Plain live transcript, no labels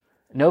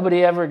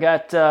Nobody ever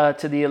got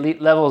to the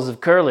elite levels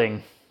of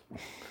curling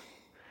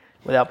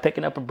without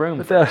picking up a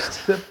broom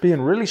first. Without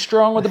being really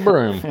strong with a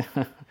broom.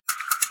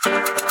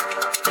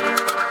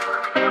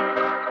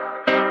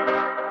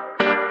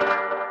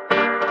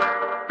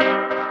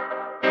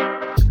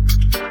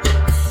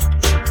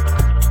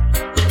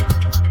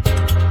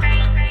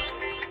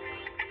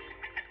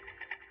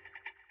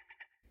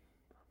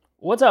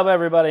 What's up,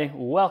 everybody?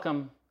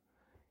 Welcome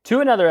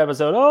to another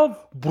episode of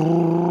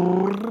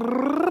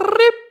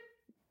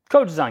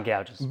Coaches on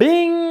Couches.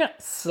 Bing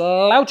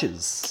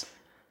slouches.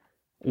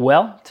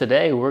 Well,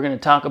 today we're going to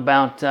talk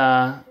about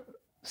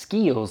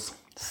skills.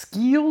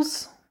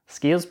 Skills?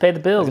 Skills pay the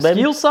bills, baby.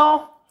 Skill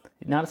saw?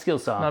 Not a skill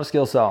saw. Not a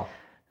skill saw.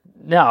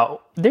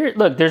 No,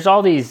 there's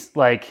all these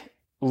like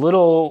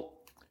little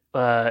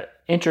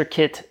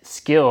intricate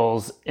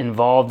skills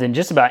involved in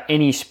just about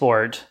any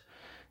sport.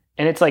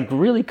 And it's like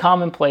really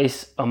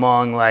commonplace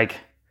among like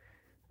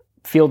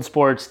field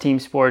sports, team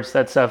sports,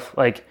 that stuff.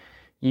 Like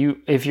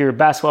if you're a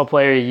basketball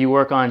player, you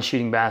work on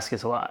shooting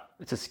baskets a lot.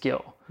 It's a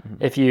skill.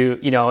 Mm-hmm. If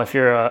if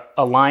you're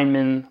a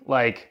lineman,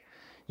 like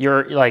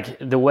you're like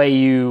the way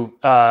you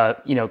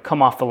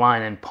come off the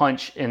line and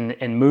punch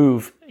and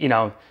move.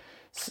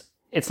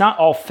 It's not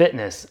all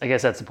fitness. I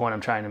guess that's the point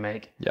I'm trying to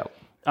make. Yep.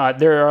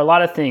 There are a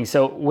lot of things.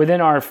 So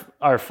within our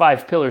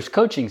 5 pillars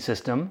coaching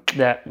system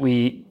that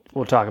we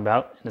will talk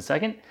about in a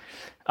second.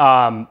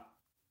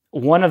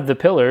 One of the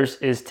pillars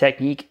is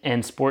technique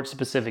and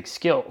sport-specific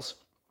skills,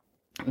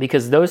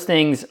 because those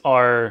things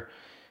are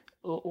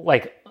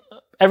like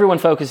everyone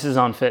focuses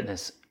on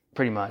fitness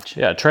pretty much.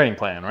 Yeah, training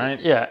plan, right?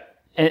 Yeah,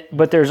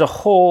 but there's a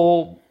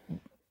whole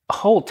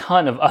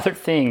ton of other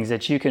things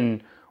that you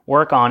can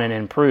work on and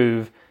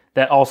improve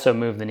that also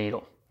move the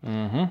needle.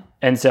 Mm-hmm.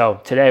 And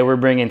so today we're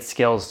bringing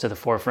skills to the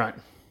forefront.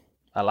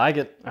 I like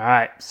it. All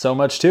right. So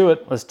much to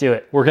it. Let's do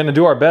it. We're going to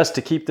do our best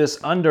to keep this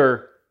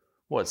under,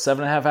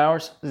 7.5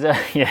 hours? Yeah.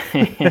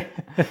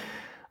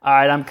 All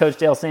right, I'm Coach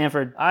Dale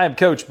Sanford. I am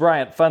Coach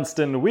Bryant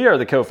Funston. We are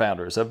the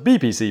co-founders of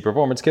BPC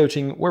Performance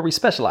Coaching, where we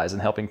specialize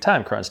in helping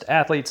time-crunched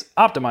athletes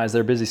optimize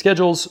their busy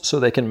schedules so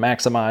they can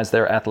maximize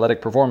their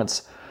athletic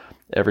performance.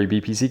 Every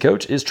BPC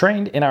coach is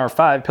trained in our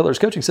 5 pillars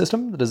coaching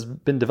system that has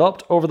been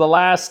developed over the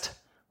last,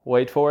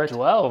 wait for it,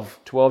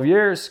 12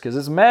 years, because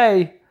it's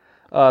May.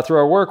 Through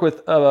our work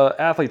with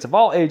athletes of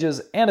all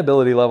ages and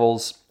ability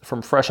levels,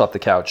 from fresh off the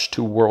couch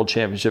to world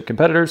championship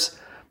competitors.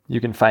 You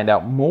can find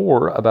out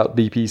more about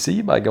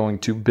BPC by going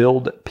to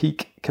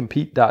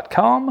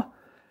buildpeakcompete.com,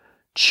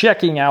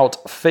 checking out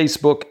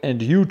Facebook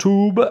and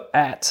YouTube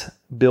at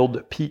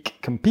Build Peak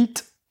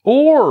Compete,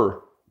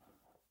 or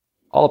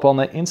all up on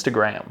the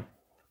Instagram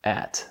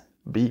at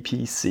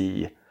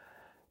BPC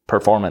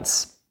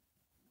Performance.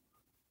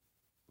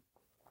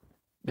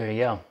 There you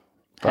go.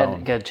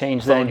 Got to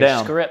change that in your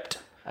your script.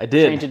 I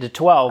did. Change it to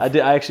 12. I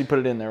did. I actually put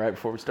it in there right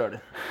before we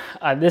started.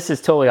 This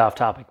is totally off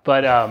topic,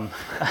 but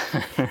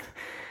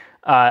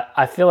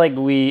I feel like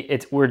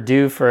we're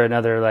due for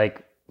another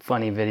like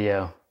funny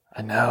video.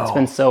 I know. It's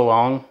been so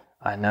long.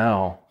 I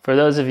know. For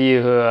those of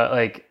you who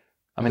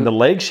the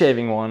leg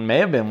shaving one may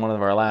have been one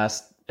of our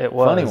last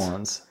funny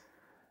ones,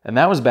 and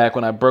that was back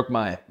when I broke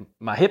my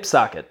hip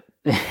socket.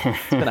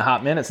 It's been a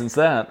hot minute since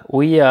that.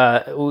 We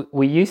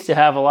used to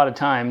have a lot of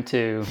time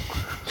to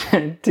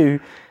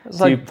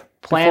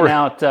plan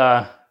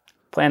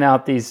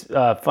out these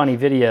funny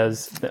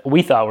videos that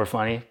we thought were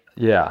funny.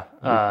 Yeah.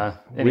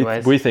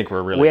 Anyways, we think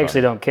we're really. We funny.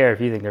 actually don't care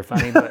if you think they're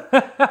funny,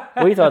 but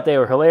we thought they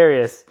were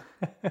hilarious.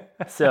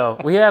 So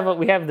we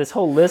have this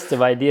whole list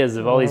of ideas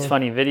of all these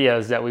funny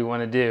videos that we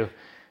want to do.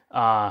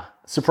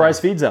 Surprise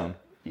feed zone.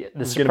 Yeah,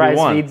 the surprise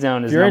feed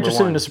zone is. If you're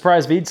interested 1. in the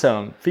surprise feed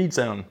zone,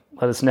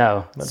 let us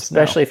know.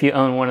 Especially if you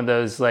own one of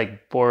those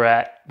like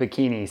Borat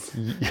bikinis.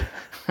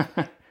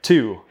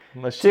 2.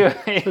 Unless you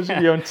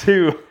own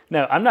 2.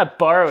 No, I'm not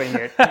borrowing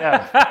it.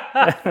 No.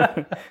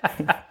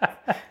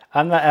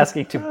 I'm not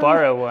asking to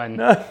borrow one.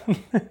 No.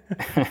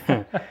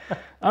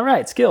 All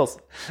right, skills.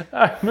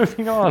 All right,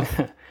 moving on.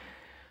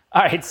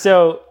 All right,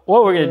 so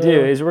what we're going to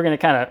do is we're going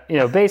to kind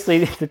of,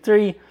 basically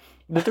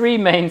the three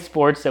main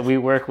sports that we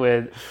work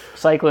with,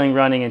 cycling,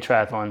 running, and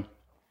triathlon.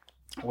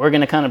 We're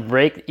going to kind of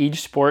break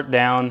each sport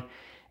down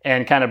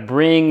and kind of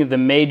bring the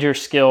major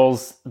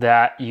skills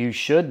that you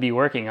should be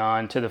working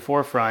on to the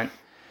forefront.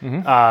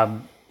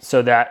 Mm-hmm.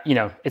 So that,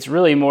 it's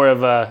really more of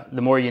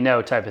the more you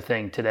know type of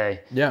thing today.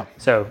 Yeah.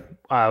 So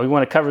we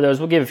want to cover those.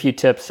 We'll give a few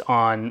tips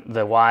on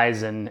the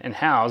whys and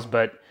hows,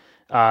 but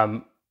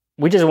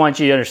we just want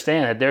you to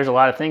understand that there's a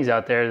lot of things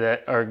out there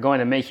that are going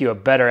to make you a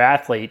better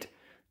athlete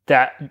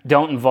that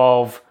don't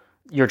involve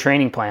your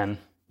training plan.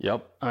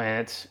 Yep. I mean,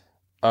 it's...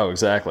 Oh,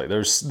 exactly.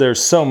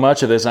 There's so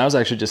much of this. And I was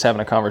actually just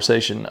having a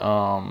conversation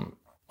on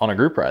a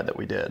group ride that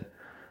we did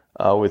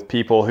with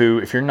people who,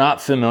 if you're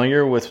not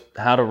familiar with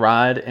how to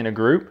ride in a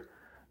group,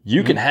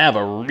 you can have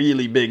a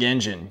really big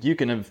engine. You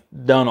can have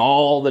done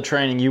all the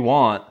training you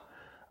want.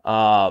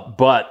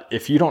 But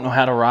if you don't know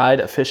how to ride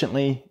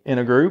efficiently in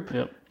a group,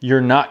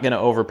 you're not going to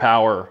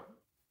overpower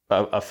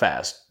a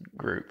fast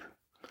group.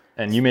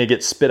 and you may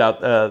get spit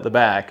out the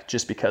back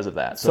just because of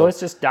that. So let's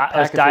just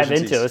let's dive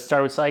into it. Let's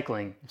start with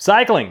cycling.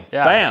 Cycling,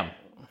 bam.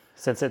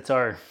 Since it's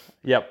our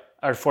Yep.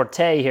 Our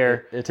forte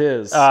here. It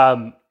is.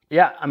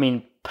 Yeah, I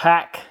mean,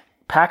 pack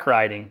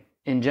riding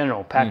in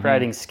general, pack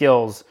riding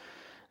skills,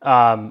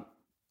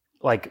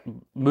 like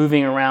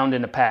moving around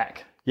in a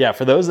pack. Yeah,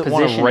 for those that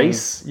want to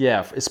race,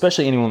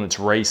 especially anyone that's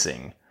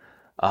racing,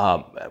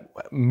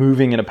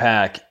 moving in a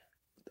pack.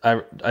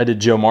 I did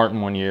Joe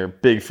Martin one year,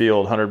 big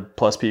field, 100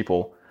 plus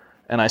people,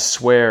 and I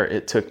swear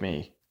it took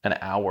me an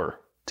hour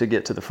to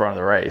get to the front of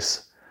the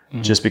race,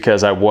 just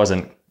because I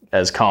wasn't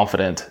as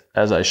confident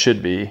as I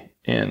should be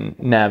in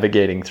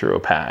navigating through a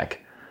pack.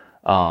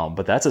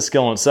 But that's a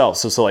skill in itself.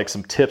 So like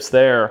some tips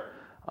there.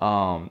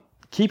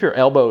 Keep your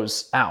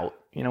elbows out.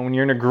 You know, when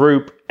you're in a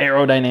group,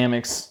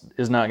 aerodynamics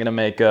is not going to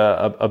make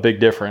a big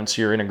difference.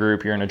 You're in a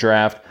group, you're in a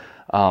draft.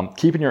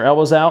 Keeping your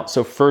elbows out.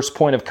 So first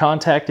point of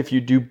contact, if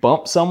you do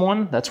bump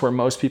someone, that's where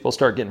most people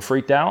start getting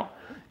freaked out,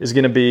 is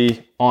going to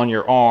be on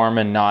your arm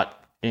and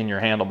not in your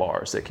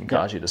handlebars. That can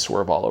cause you to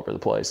swerve all over the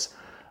place.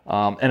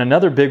 And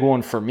another big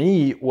one for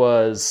me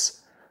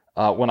was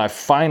when I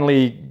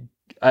finally,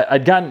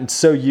 I'd gotten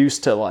so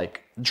used to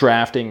like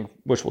drafting,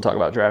 which we'll talk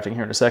about drafting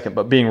here in a second,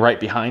 but being right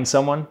behind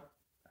someone.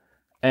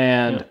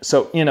 And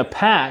so in a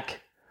pack,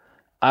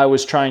 I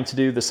was trying to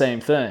do the same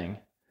thing.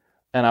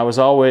 And I was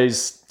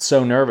always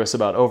so nervous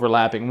about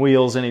overlapping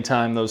wheels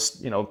anytime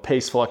those,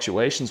 pace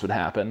fluctuations would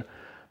happen,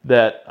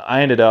 that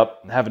I ended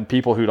up having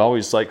people who'd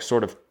always like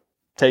sort of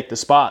take the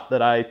spot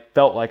that I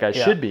felt like I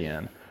should be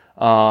in.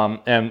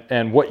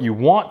 And what you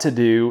want to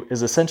do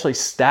is essentially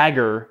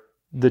stagger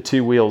the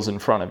two wheels in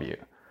front of you.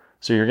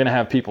 So you're going to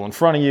have people in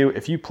front of you.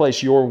 If you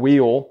place your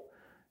wheel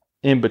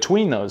in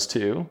between those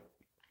two,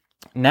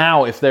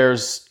 now if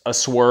there's a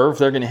swerve,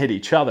 they're going to hit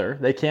each other.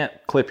 They can't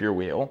clip your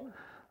wheel.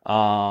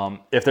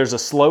 If there's a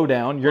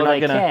slowdown, you're not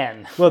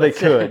going to. Well, they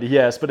could,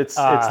 yes, but it's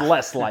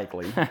less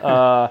likely.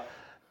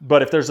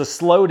 But if there's a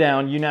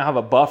slowdown, you now have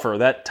a buffer.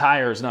 That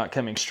tire is not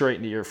coming straight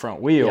into your front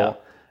wheel,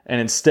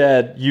 and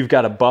instead you've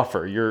got a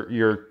buffer.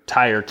 Your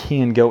tire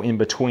can go in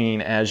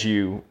between as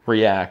you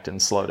react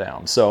and slow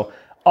down. So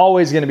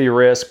always going to be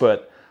risk,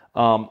 but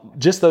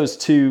just those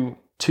two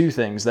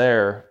things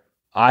there,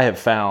 I have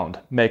found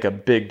make a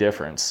big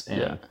difference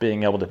in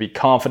being able to be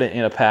confident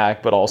in a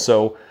pack, but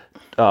also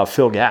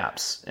fill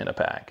gaps in a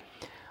pack.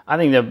 I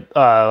think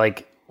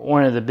that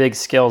one of the big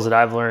skills that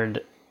I've learned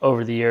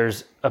over the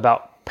years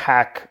about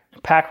pack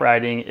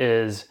riding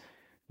is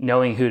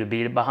knowing who to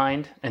be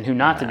behind and who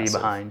not to be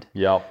behind.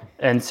 Yep.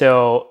 And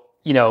so,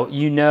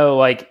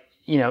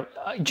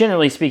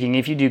 generally speaking,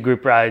 if you do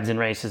group rides and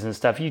races and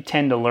stuff, you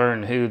tend to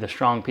learn who the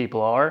strong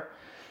people are.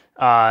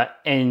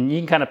 And you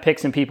can kind of pick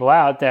some people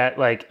out that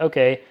like,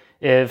 okay,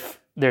 if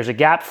there's a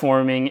gap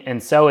forming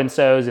and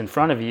so-and-so's in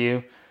front of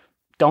you,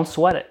 don't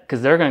sweat it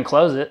because they're going to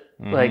close it.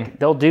 Like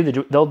they'll do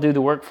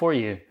the work for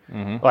you.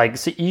 Like,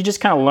 so you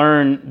just kind of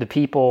learn the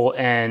people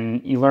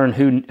and you learn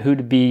who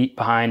to be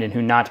behind and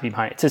who not to be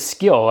behind. It's a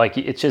skill. Like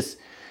it's just,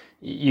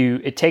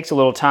 it takes a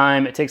little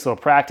time. It takes a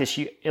little practice.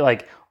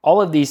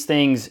 All of these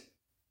things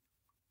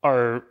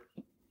are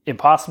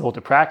impossible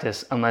to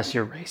practice unless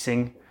you're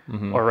racing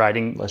or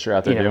riding. Unless you're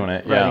out there doing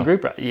it. Riding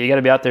group ride. You got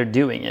to be out there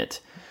doing it.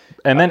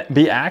 And then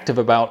be active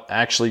about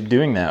actually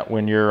doing that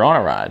when you're on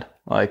a ride.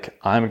 Like,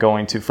 I'm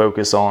going to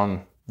focus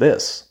on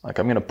this. Like,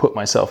 I'm going to put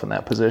myself in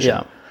that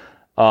position.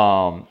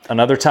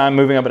 Another time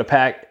moving up in a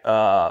pack,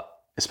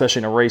 especially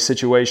in a race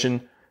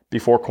situation,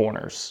 before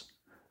corners.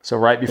 So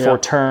right before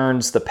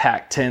turns, the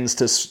pack tends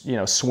to,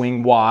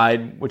 swing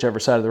wide, whichever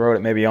side of the road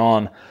it may be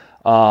on,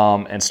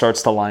 and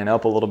starts to line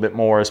up a little bit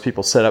more as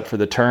people set up for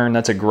the turn.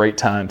 That's a great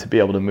time to be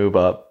able to move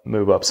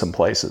up some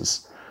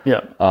places.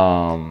 Yeah.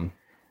 Going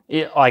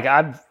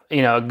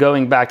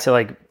back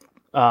to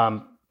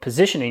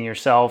positioning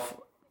yourself,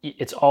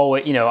 it's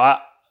always,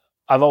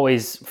 I've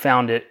always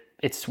found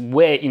it's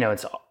way,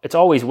 it's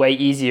always way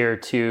easier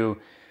to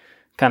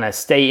kind of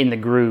stay in the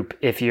group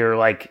if you're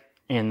like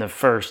in the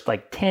first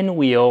 10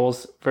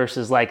 wheels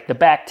versus like the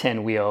back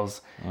 10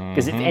 wheels.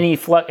 Because if any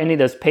of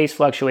those pace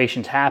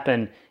fluctuations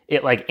happen,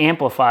 it like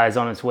amplifies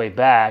on its way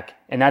back.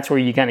 And that's where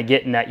you kind of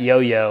get in that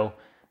yo-yo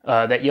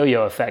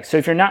effect. So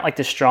if you're not like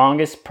the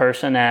strongest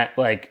person at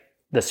like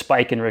the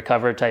spike and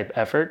recover type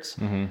efforts,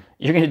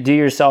 you're going to do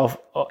yourself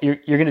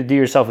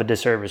a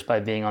disservice by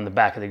being on the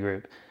back of the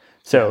group.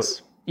 So,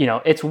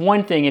 it's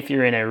one thing if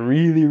you're in a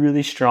really,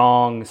 really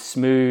strong,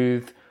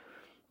 smooth,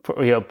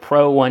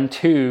 pro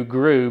 1-2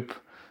 group,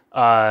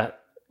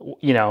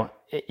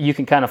 you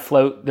can kind of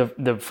float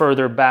the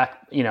further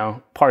back,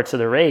 parts of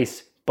the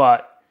race,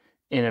 but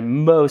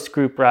in most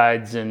group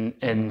rides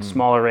and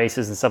smaller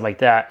races and stuff like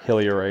that,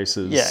 hillier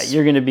races,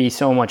 you're going to be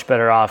so much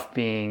better off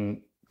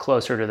being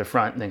closer to the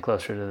front than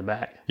closer to the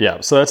back.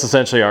 Yeah, so that's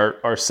essentially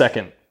our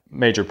second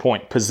major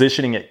point,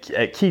 positioning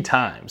at key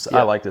times,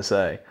 I like to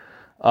say.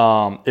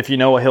 If you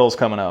know a hill's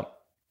coming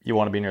up, you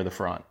want to be near the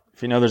front.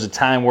 If you know there's a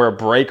time where a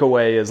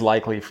breakaway is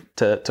likely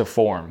to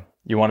form,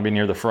 you want to be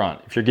near the front.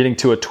 If you're getting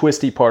to a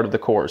twisty part of the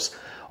course,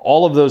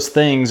 All of those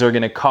things are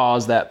going to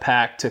cause that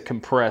pack to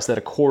compress, that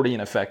accordion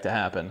effect to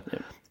happen.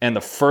 Yep. And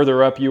the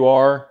further up you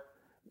are,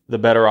 the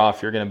better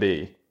off you're going to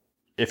be.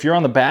 If you're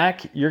on the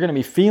back, you're going to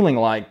be feeling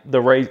like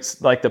the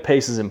race, like the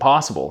pace is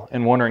impossible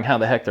and wondering how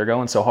the heck they're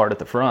going so hard at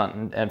the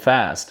front and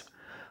fast.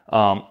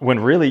 When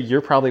really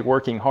you're probably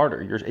working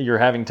harder. You're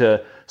having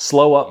to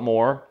slow up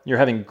more. You're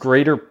having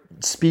greater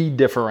speed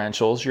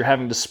differentials. You're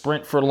having to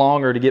sprint for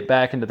longer to get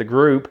back into the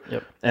group.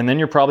 Yep. And then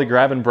you're probably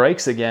grabbing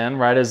brakes again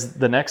right as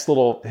the next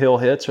little hill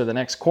hits or the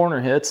next corner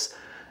hits.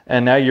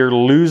 And now you're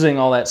losing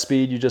all that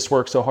speed you just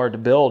worked so hard to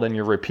build, and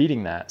you're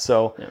repeating that.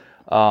 So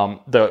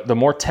the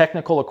more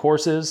technical a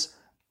course is,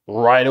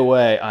 right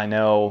away I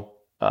know,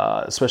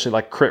 especially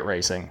like crit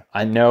racing,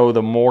 I know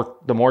the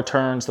more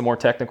turns, the more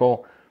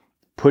technical,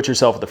 put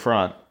yourself at the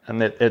front,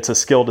 and it's a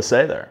skill to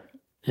stay there.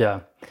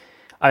 Yeah.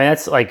 I mean,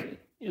 that's like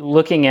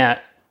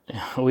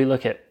we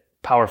look at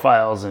power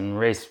files and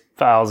race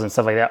files and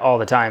stuff like that all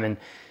the time. And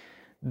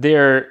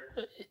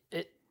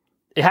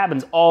it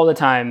happens all the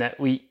time that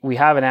we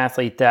have an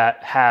athlete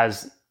that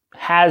has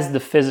the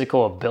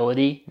physical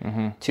ability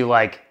to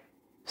like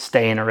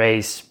stay in a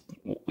race,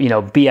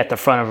 be at the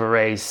front of a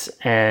race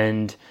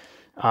and,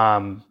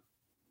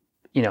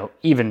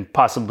 even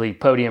possibly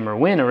podium or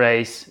win a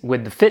race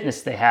with the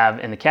fitness they have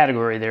in the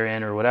category they're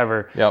in or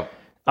whatever. Yep.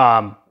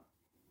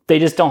 They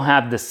just don't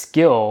have the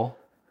skill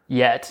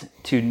yet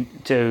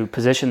to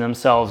position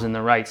themselves in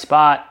the right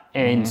spot.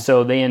 And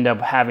so they end up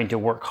having to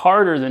work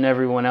harder than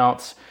everyone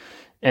else.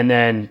 And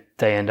then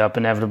they end up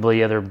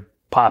inevitably either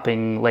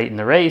popping late in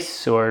the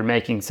race or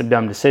making some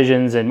dumb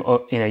decisions, and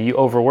you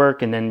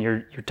overwork, and then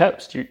you're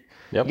toast. You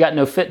got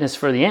no fitness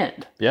for the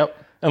end. Yep.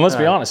 And let's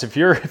be honest, if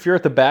you're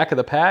at the back of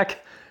the pack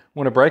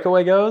when a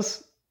breakaway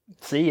goes,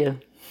 see ya.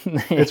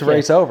 It's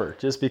race over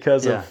just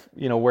because of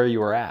where you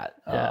were at.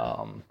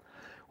 Yeah.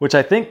 Which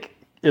I think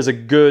is a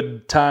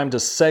good time to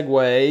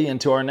segue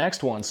into our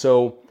next one.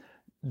 So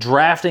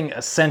drafting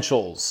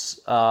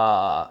essentials,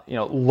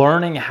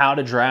 learning how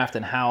to draft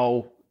and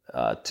how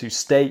to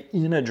stay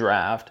in a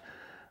draft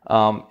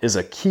is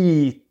a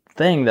key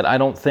thing that I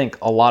don't think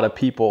a lot of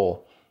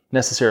people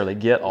necessarily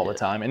get all the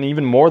time. And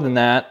even more than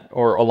that,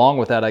 or along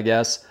with that, I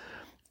guess,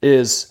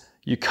 is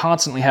you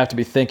constantly have to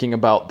be thinking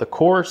about the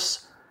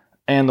course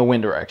and the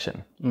wind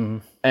direction. Mm-hmm.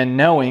 And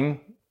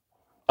knowing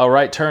a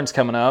right turn's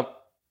coming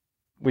up,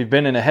 we've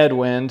been in a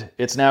headwind,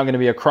 it's now going to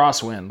be a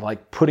crosswind,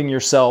 like putting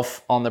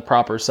yourself on the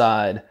proper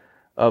side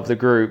of the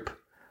group,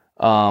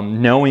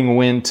 knowing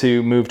when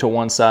to move to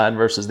one side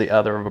versus the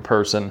other of a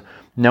person,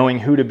 knowing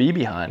who to be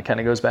behind. Kind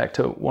of goes back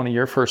to one of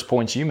your first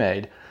points you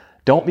made.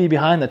 Don't be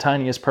behind the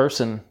tiniest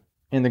person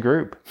in the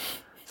group.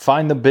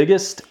 Find the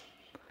biggest,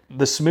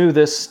 the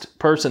smoothest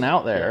person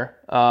out there.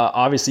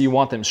 Obviously, you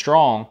want them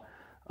strong,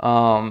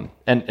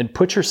 and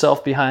put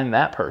yourself behind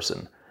that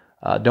person.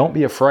 Don't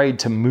be afraid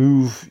to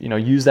move,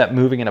 use that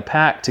moving in a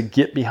pack to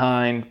get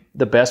behind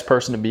the best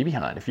person to be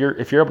behind. If you're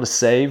able to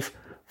save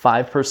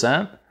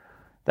 5%,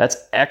 that's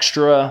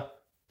extra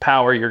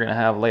power you're going to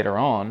have later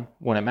on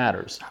when it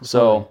matters.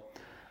 So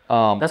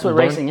that's what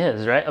racing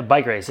is, right?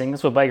 Bike racing.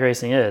 That's what bike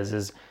racing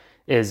is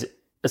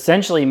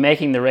essentially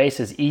making the race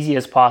as easy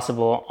as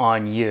possible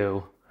on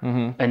you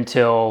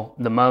until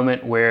the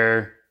moment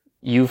where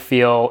you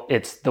feel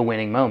it's the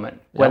winning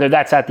moment, whether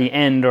that's at the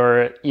end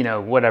or,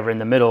 whatever in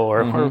the middle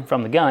or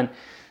from the gun.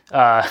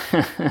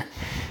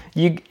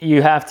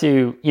 You have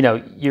to,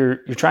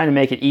 you're trying to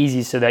make it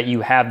easy so that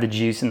you have the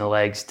juice in the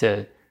legs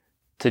to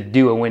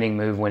do a winning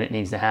move when it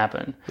needs to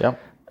happen.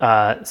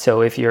 Yep.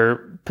 So if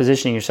you're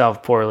positioning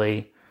yourself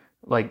poorly,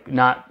 like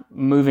not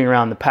moving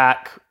around the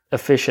pack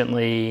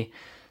efficiently,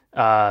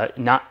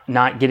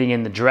 not getting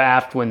in the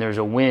draft when there's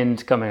a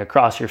wind coming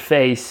across your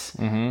face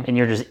and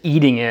you're just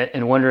eating it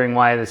and wondering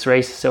why this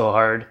race is so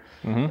hard,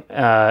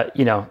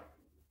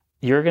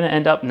 you're going to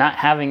end up not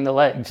having the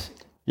legs.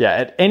 Yeah.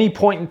 At any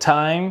point in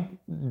time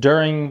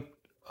during,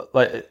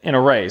 like in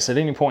a race, at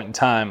any point in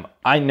time,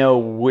 I know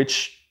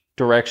which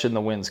direction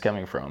the wind's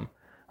coming from.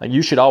 Like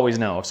you should always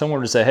know. If someone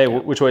were to say, hey,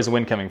 which way is the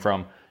wind coming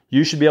from?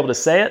 You should be able to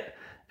say it,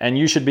 and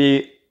you should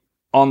be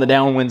on the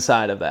downwind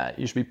side of that.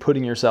 You should be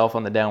putting yourself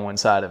on the downwind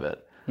side of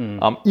it.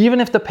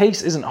 Even if the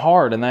pace isn't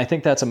hard, and I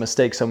think that's a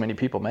mistake so many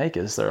people make,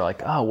 is they're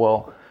like, oh,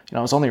 well, I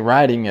was only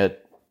riding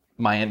at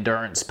my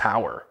endurance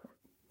power.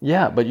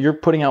 Yeah, but you're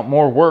putting out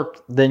more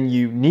work than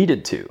you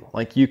needed to.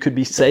 Like you could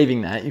be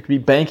saving that, you could be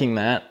banking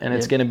that, and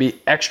it's going to be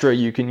extra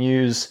you can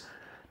use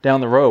down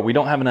the road. We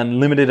don't have an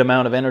unlimited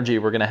amount of energy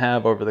we're going to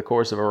have over the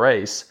course of a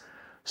race.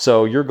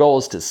 So your goal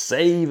is to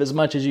save as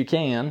much as you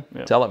can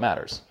till it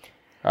matters.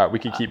 All right, we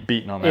could keep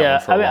beating on that one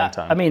for a long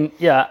time.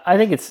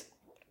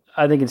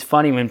 I think it's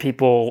funny when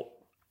people,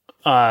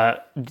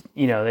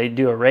 they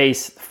do a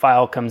race, the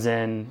file comes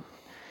in,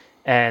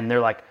 and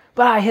they're like,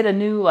 "But I hit a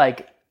new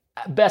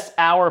best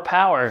hour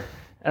power,"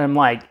 and I'm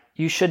like,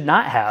 "You should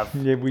not have."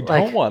 Yeah, we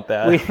don't want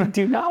that. We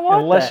do not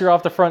want unless you're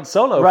off the front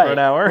solo for an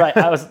hour. Right.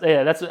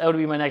 That would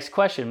be my next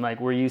question. Like,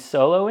 were you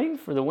soloing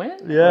for the win?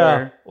 Yeah.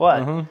 Or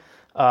what?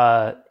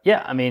 Or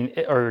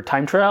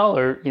time trial,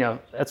 or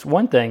that's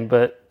one thing,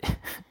 but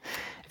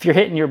if if you're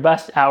hitting your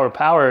best hour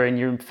power and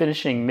you're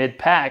finishing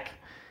mid-pack,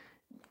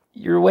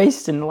 you're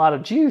wasting a lot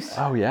of juice.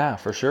 Oh yeah,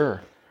 for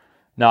sure.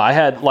 No, I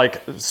had,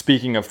 like,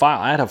 speaking of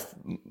file,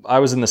 I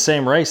was in the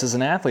same race as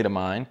an athlete of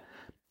mine,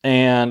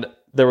 and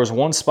there was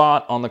one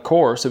spot on the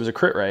course, it was a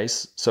crit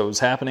race, so it was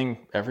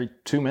happening every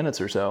 2 minutes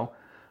or so,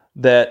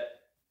 that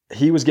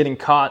he was getting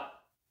caught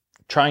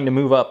trying to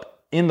move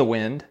up in the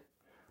wind,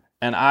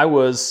 and I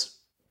was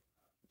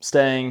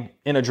staying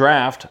in a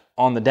draft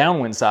on the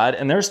downwind side.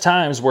 And there's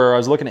times where I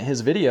was looking at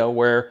his video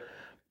where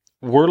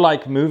we're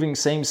like moving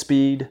same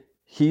speed.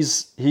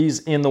 He's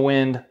in the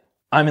wind.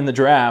 I'm in the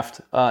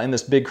draft in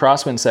this big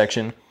crosswind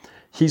section.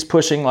 He's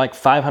pushing like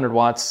 500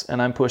 watts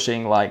and I'm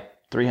pushing like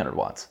 300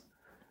 watts.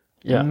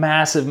 Yeah.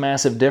 Massive,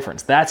 massive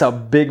difference. That's a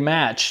big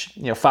match.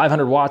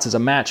 500 watts is a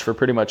match for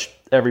pretty much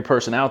every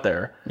person out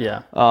there.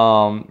 Yeah.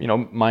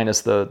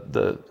 Minus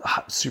the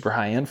super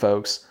high end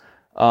folks.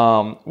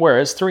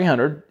 Whereas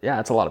 300,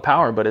 it's a lot of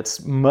power, but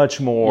it's much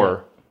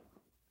more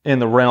in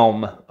the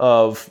realm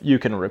of you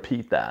can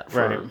repeat that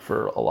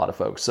for a lot of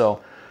folks.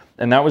 So,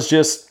 and that was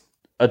just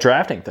a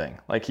drafting thing.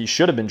 Like, he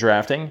should have been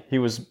drafting.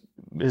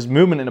 His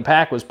movement in a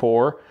pack was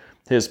poor.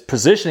 His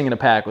positioning in a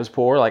pack was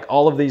poor. Like,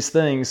 all of these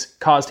things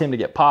caused him to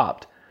get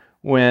popped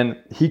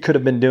when he could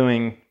have been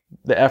doing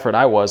the effort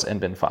I was and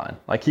been fine.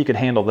 Like, he could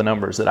handle the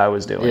numbers that I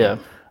was doing. Yeah.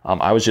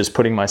 I was just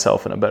putting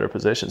myself in a better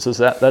position. So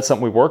that's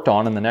something we worked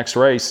on in the next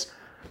race.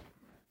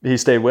 He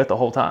stayed with the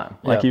whole time.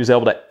 Like, he was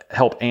able to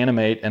help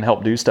animate and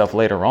help do stuff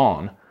later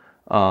on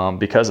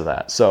because of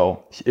that.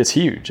 So it's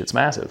huge. It's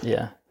massive.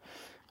 Yeah.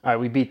 All right,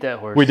 we beat that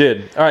horse. We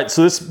did. All right,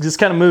 so this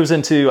kind of moves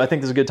into, I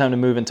think this is a good time to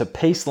move into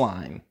pace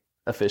line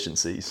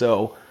efficiency.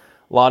 So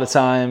a lot of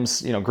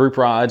times, group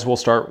rides, we'll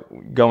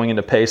start going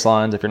into pace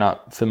lines. If you're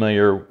not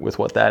familiar with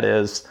what that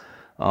is,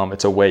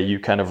 it's a way you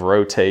kind of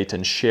rotate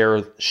and share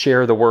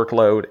the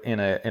workload in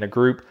a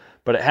group.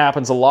 But it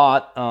happens a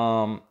lot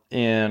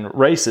in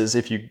races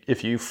if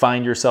you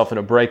find yourself in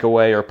a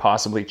breakaway or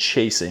possibly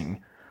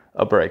chasing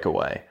a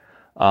breakaway.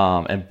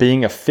 And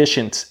being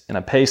efficient in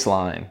a pace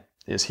line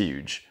is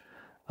huge.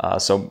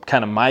 So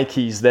kind of my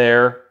keys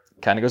there,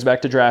 kind of goes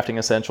back to drafting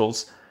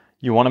essentials.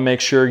 You want to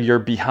make sure you're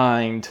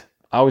behind.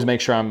 I always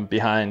make sure I'm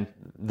behind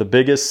the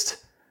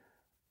biggest,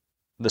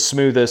 the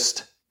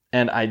smoothest,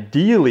 and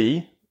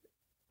ideally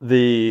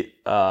the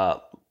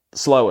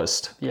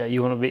slowest. Yeah,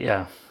 you want to be,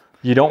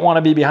 You don't want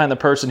to be behind the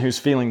person who's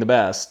feeling the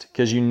best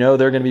because they're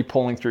going to be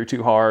pulling through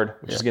too hard,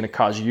 which is going to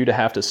cause you to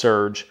have to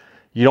surge.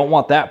 You don't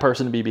want that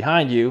person to be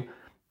behind you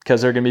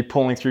because they're going to be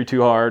pulling through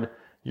too hard.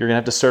 You're going to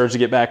have to surge to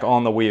get back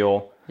on the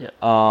wheel. Yeah.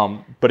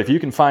 But if you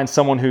can find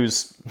someone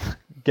who's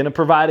going to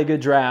provide a good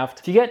draft.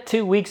 If you get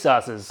 2 weak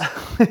sauces,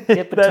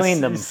 get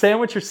between them.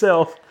 Sandwich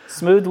yourself.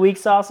 Smooth weak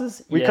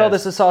sauces? We call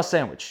this a sauce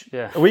sandwich.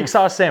 Yeah. A weak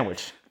sauce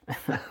sandwich.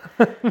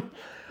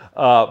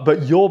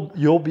 But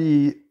you'll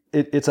be...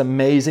 It's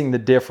amazing the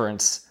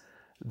difference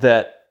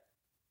that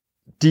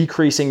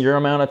decreasing your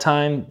amount of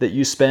time that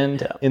you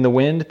spend in the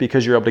wind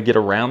because you're able to get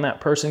around that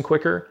person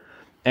quicker,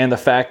 and the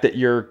fact that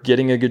you're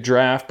getting a good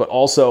draft, but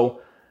also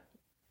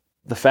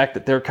the fact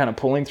that they're kind of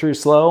pulling through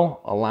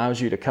slow allows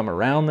you to come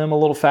around them a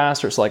little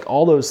faster. It's like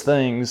all those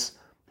things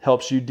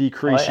helps you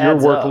decrease your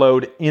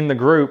workload in the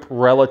group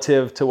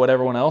relative to what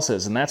everyone else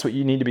is. And that's what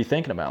you need to be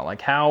thinking about.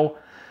 Like, how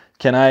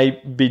can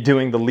I be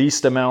doing the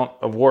least amount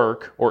of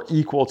work or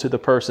equal to the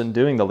person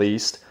doing the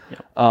least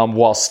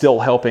while still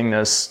helping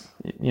this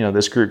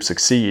group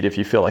succeed if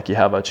you feel like you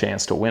have a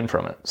chance to win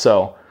from it?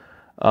 So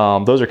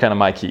those are kind of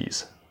my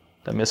keys.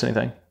 Did I miss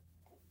anything?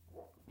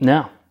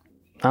 No,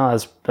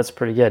 that's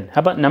pretty good. How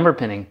about number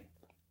pinning?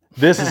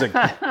 This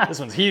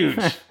one's huge.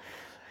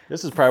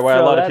 This is probably why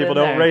a lot of people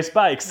don't race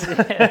bikes.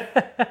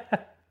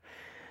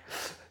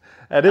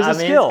 That is a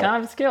skill. It's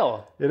kind of a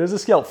skill. It is a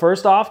skill.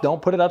 First off,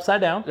 don't put it upside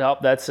down. Nope,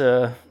 that's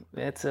a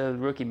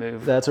rookie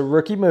move. That's a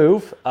rookie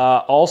move.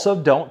 Also,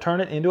 don't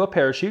turn it into a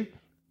parachute.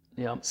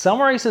 Yeah.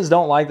 Some races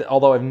don't like that,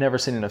 although I've never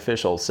seen an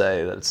official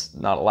say that it's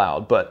not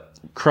allowed. But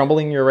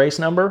crumbling your race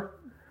number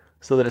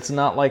so that it's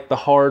not like the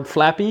hard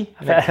flappy.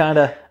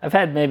 I've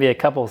had maybe a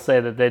couple say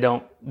that they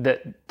don't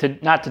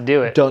not to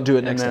do it. Don't do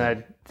it next time.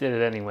 And then I did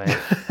it anyway.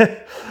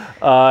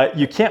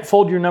 You can't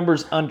fold your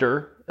numbers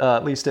under.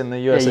 At least in the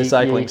USA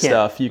Cycling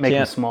stuff, you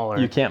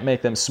can't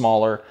make them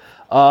smaller.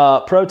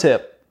 Pro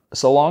tip: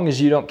 so long as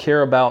you don't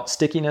care about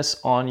stickiness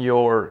on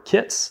your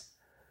kits,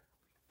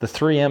 the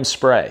 3M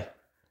spray.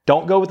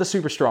 Don't go with the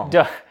super strong.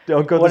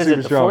 Don't go with the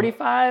super strong.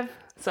 45?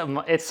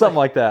 Something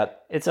like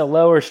that. It's a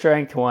lower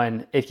strength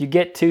one. If you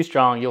get too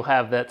strong, you'll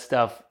have that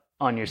stuff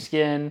on your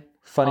skin.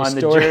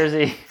 The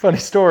jersey. Funny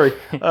story.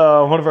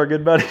 One of our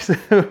good buddies,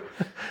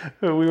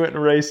 we went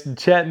and raced in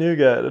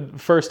Chattanooga,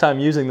 first time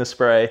using the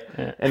spray,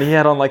 and he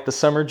had on like the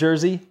summer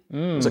jersey.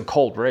 It was a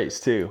cold race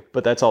too,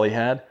 but that's all he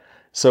had.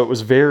 So it was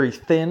very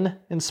thin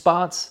in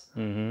spots,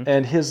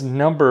 and his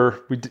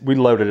number, we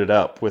loaded it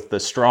up with the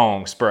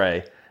strong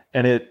spray,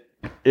 and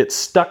it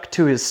stuck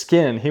to his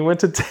skin. He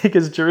went to take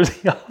his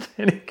jersey off,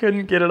 and he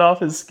couldn't get it off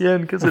his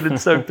skin because it had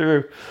soaked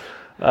through.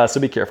 So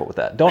be careful with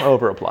that. Don't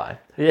over apply.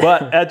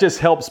 But that just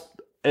helps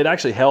it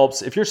actually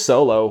helps if you're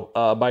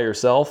solo by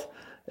yourself.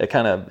 It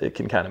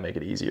can kind of make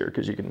it easier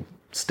because you can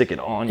stick it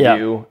on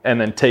you and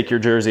then take your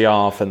jersey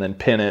off and then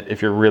pin it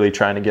if you're really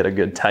trying to get a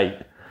good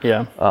tight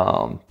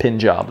pin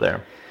job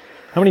there.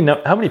 How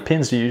many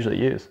pins do you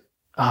usually use?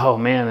 Oh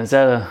man, is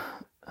that a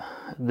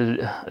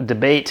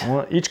debate?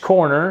 Well, each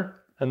corner,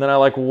 and then I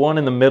like one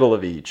in the middle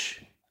of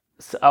each.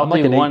 So I'll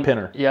like do an one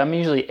 8-pinner. Yeah, I'm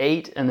usually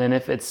 8, and then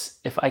if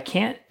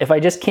I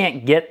just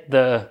can't get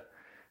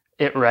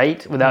it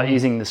right without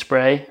using the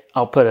spray,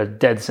 I'll put a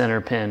dead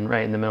center pin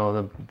right in the middle of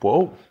the.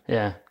 Whoa!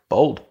 Yeah.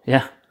 Bold.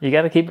 Yeah, you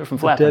got to keep it from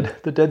flapping.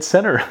 The dead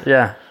center.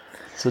 Yeah.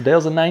 So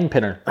Dale's a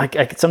 9-pinner.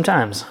 I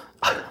sometimes.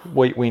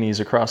 White weenies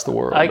across the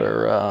world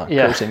are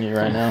cursing you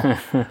right now.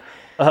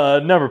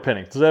 Number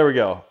pinning. So there we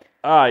go.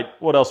 All right,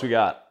 what else we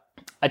got?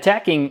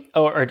 Attacking,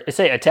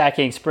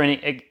 attacking,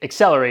 sprinting,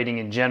 accelerating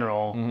in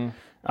general.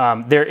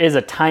 There is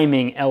a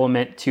timing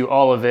element to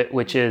all of it,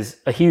 which is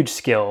a huge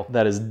skill.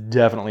 That is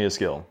definitely a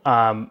skill.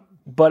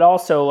 But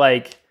also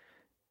we're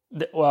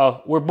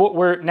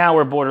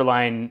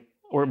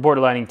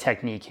borderlining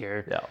technique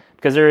here. Yeah.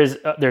 Because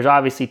there's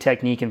obviously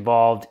technique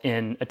involved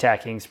in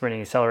attacking, sprinting,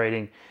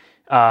 accelerating,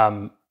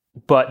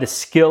 but the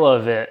skill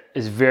of it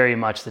is very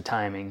much the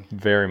timing.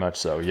 Very much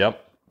so.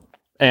 Yep.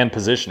 And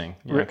positioning.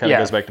 It kind of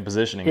goes back to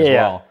positioning as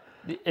well.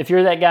 If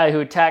you're that guy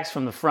who attacks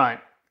from the front,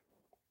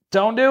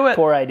 don't do it.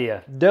 Poor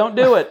idea. Don't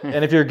do it.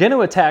 And if you're going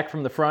to attack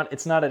from the front,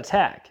 it's not an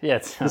attack. Yeah,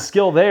 the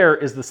skill there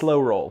is the slow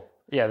roll.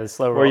 Yeah, the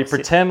slow roll. Where you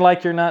pretend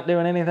like you're not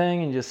doing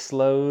anything and just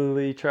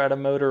slowly try to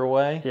motor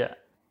away. Yeah.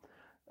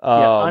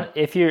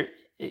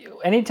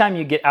 Anytime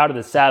you get out of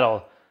the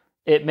saddle,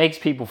 it makes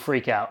people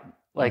freak out.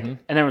 And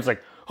everyone's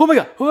like, oh my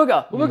God, oh my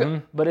God, oh my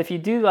God. But if you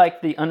do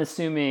like the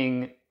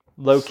unassuming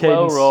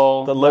slow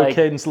roll, the low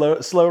cadence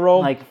slow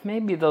roll, like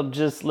maybe they'll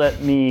just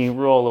let me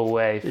roll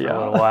away for a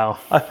little while.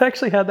 I've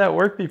actually had that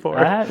work before.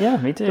 Yeah,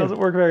 me too. It doesn't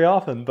work very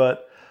often,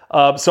 but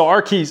so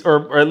our keys,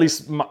 or at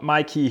least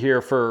my key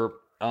here for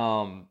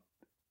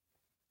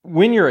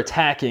when you're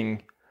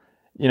attacking,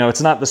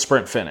 it's not the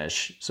sprint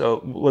finish.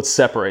 So let's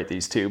separate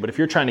these two. But if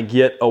you're trying to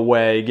get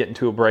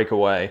into a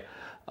breakaway,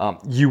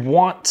 you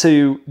want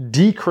to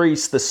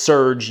decrease the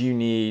surge you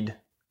need.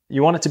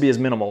 You want it to be as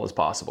minimal as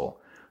possible.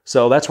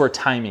 So that's where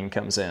timing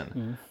comes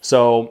in.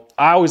 So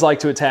I always like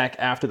to attack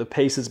after the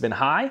pace has been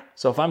high.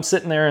 So if I'm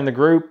sitting there in the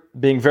group,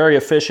 being very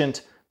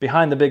efficient,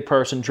 behind the big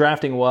person,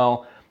 drafting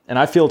well, and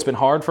I feel it's been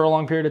hard for a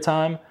long period of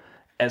time,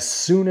 as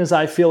soon as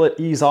I feel it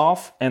ease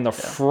off and the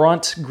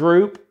front of the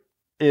group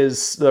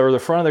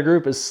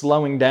is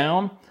slowing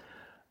down,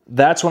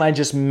 that's when I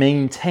just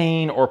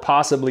maintain or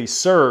possibly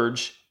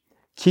surge,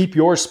 keep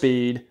your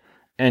speed,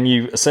 and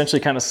you essentially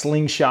kind of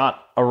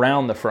slingshot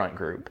around the front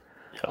group.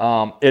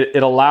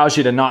 It allows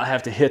you to not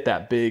have to hit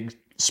that big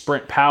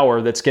sprint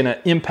power that's going to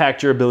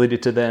impact your ability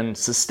to then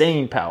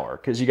sustain power,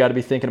 because you got to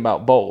be thinking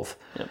about both.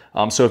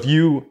 So if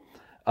you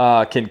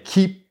can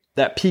keep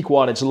that peak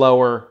wattage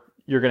lower,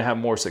 you're going to have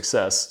more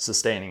success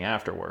sustaining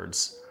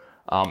afterwards.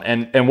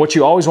 And what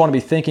you always want to be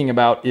thinking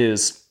about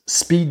is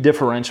speed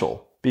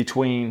differential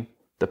between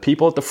the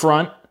people at the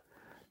front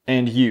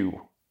and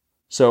you.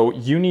 So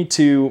you need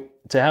to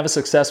have a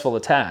successful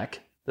attack.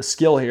 The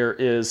skill here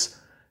is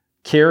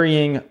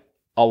carrying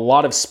a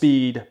lot of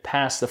speed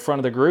past the front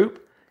of the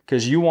group,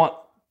 because you want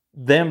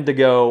them to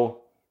go,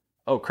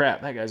 oh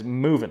crap, that guy's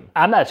moving.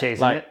 I'm not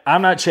chasing it.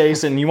 I'm not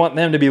chasing. You want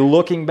them to be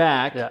looking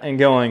back and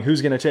going,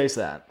 who's going to chase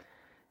that?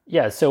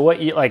 Yeah. So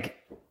what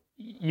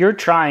you're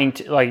trying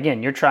to,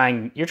 you're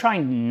trying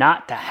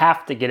not to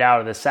have to get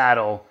out of the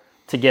saddle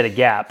to get a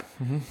gap.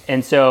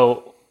 And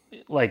so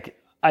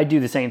I do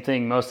the same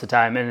thing most of the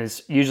time, and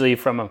it's usually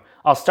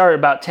I'll start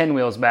about 10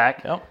 wheels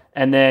back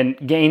and then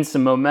gain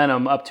some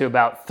momentum up to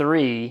about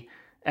 3,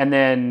 and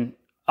then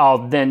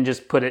I'll then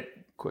just put it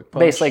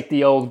based like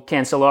the old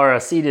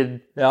Cancellara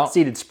seated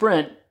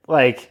sprint,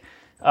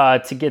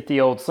 to get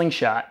the old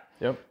slingshot.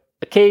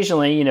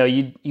 Occasionally,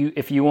 you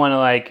if you want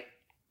to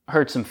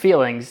hurt some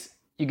feelings,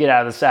 you get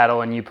out of the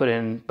saddle and you put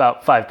in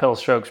about 5 pedal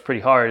strokes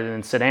pretty hard and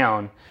then sit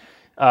down,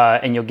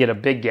 and you'll get a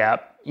big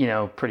gap,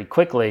 pretty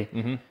quickly.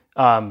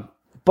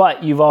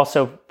 But you've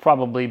also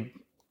probably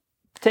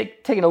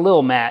taken a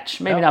little match,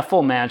 maybe not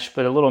full match,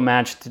 but a little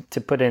match to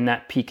put in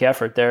that peak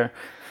effort there.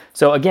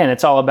 So again,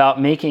 it's all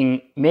about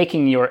making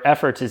your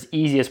efforts as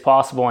easy as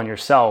possible on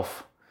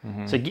yourself.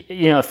 So,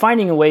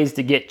 finding ways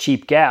to get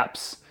cheap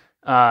gaps.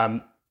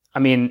 I'm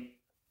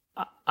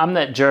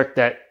that jerk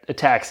that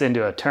attacks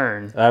into a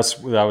turn. That's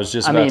what I was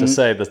just about to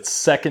say. The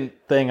second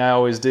thing I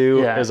always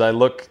do is I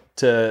look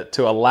to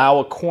allow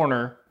a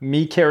corner,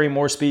 me carry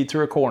more speed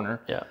through a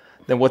corner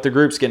than what the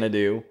group's going to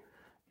do.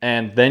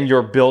 And then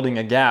you're building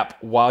a gap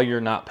while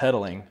you're not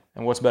pedaling.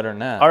 And what's better than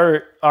that?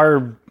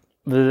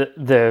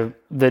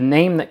 The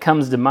name that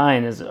comes to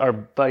mind is our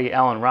buddy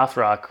Alan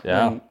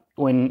Rothrock.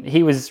 When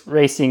he was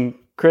racing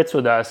crits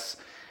with us,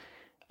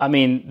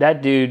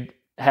 that dude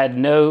had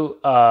no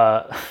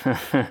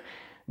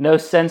no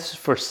sense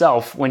for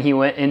self when he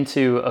went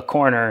into a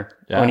corner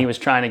when he was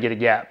trying to get a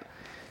gap,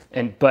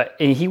 and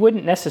he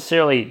wouldn't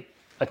necessarily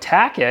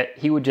attack it,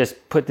 he would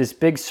just put this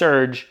big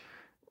surge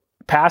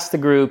past the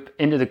group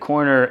into the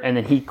corner, and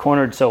then he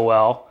cornered so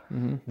well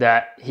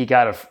that he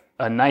got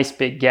a nice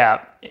big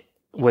gap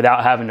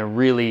without having to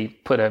really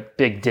put a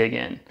big dig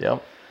in.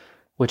 Yep.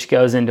 Which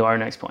goes into our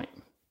next point.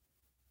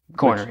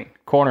 Cornering.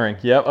 Cornering.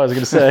 Yep, I was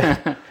going to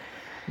say.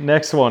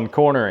 Next one,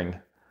 cornering.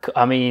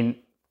 I mean,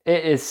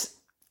 it's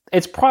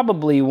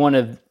probably one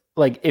of,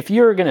 like, if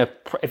you're gonna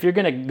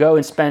go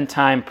and spend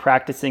time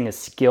practicing a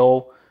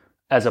skill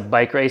as a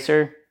bike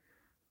racer,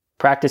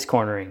 practice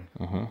cornering.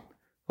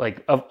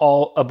 Like, of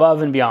all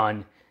above and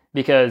beyond,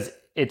 because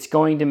it's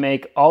going to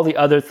make all the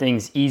other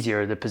things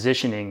easier. The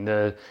positioning,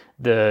 the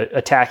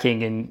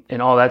attacking,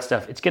 and all that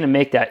stuff. It's going to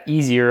make that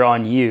easier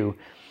on you.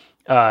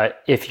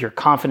 If you're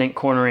confident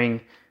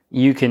cornering,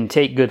 you can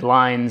take good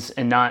lines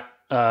and not,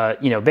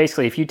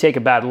 basically if you take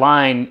a bad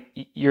line,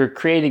 you're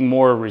creating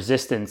more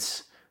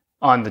resistance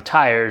on the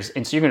tires.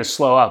 And so you're going to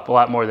slow up a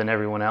lot more than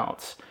everyone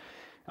else.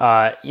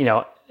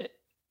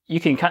 You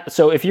can,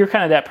 so if you're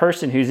kind of that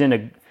person who's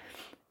in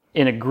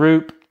a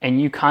group and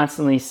you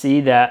constantly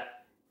see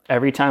that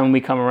every time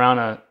we come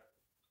around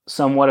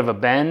somewhat of a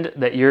bend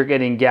that you're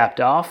getting gapped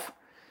off,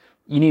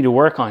 you need to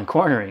work on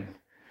cornering.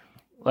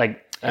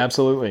 Like,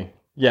 absolutely.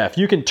 Yeah, if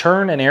you can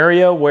turn an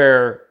area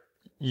where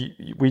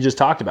we just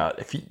talked about,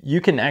 if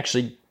you can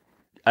actually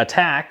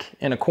attack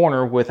in a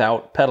corner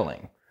without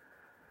pedaling.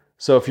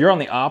 So if you're on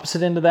the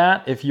opposite end of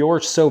that, if you're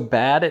so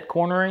bad at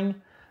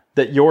cornering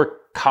that you're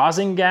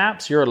causing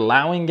gaps, you're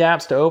allowing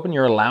gaps to open,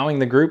 you're allowing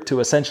the group to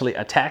essentially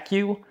attack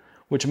you,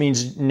 which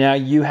means now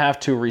you have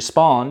to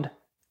respond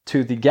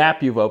to the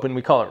gap you've opened.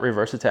 We call it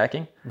reverse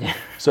attacking. Yeah.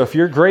 So if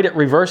you're great at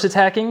reverse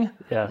attacking,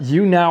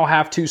 you now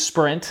have to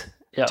sprint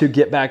to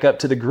get back up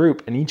to the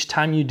group. And each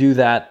time you do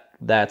that,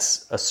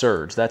 that's a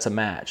surge. That's a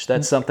match.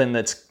 That's something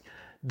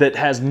that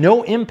has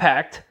no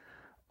impact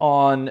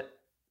on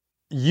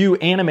you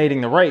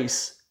animating the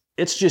race.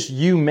 It's just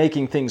you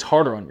making things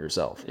harder on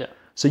yourself. Yeah.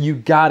 So you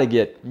gotta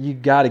get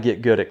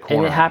good at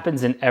cornering. And it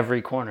happens in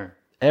every corner.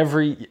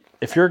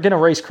 If you're gonna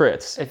race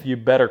crits, you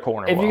better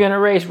corner. If you're gonna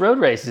race road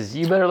races,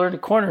 you better learn to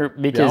corner,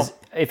 because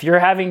if you're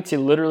having to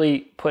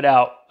literally put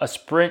out a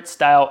sprint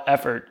style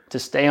effort to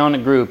stay on a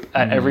group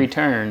at every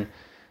turn,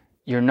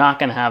 you're not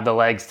gonna have the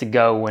legs to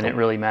go when it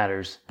really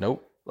matters.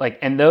 Nope.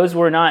 And those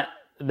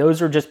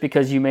were just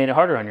because you made it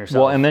harder on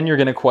yourself. Well, and then you're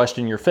going to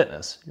question your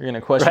fitness. You're going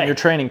to question your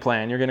training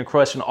plan. You're going to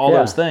question all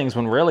those things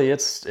when really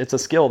it's a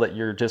skill that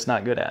you're just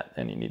not good at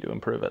and you need to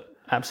improve it.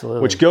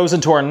 Absolutely. Which goes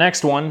into our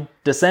next one,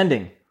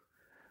 descending.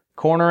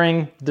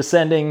 Cornering,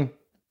 descending.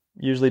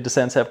 Usually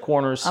descents have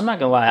corners. I'm not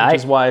going to lie.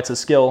 Which is why it's a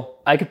skill.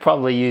 I could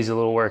probably use a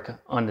little work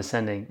on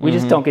descending. We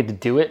just don't get to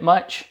do it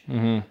much.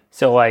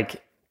 So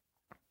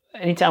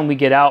anytime we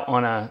get out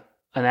on an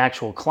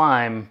actual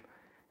climb,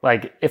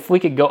 like, if we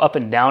could go up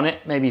and down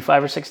it maybe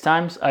 5 or 6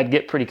 times, I'd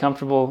get pretty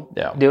comfortable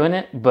doing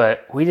it,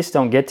 but we just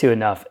don't get to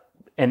enough.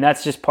 And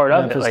that's just part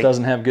of it. Memphis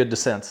doesn't have good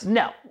descents.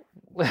 No.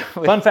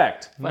 Fun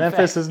fact.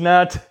 Memphis is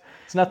not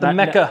the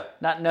mecca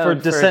for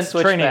descent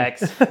training.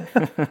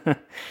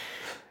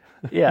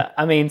 Yeah,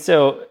 I mean,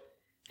 so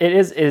it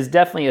is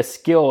definitely a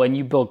skill, and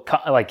you build,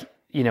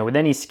 with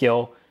any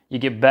skill, you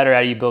get better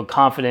at it, you build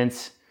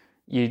confidence,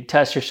 you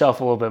test yourself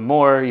a little bit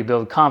more, you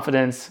build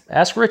confidence.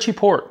 Ask Richie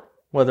Port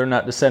whether or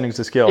not descending is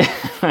a skill.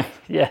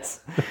 Yes.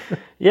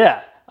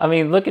 Yeah. I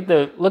mean, look at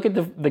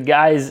the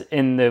guys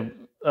in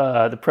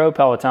the pro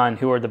peloton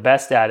who are the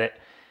best at it.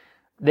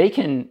 They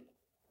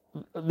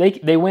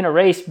win a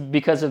race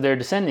because of their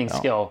descending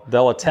skill.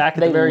 They'll attack at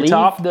the very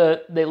top.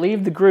 They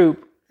leave the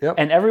group,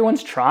 and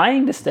everyone's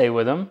trying to stay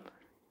with them,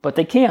 but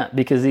they can't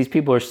because these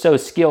people are so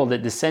skilled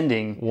at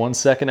descending. 1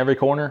 second every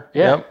corner.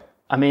 Yeah. Yep.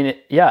 I mean,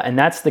 and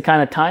that's the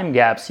kind of time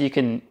gaps you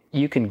can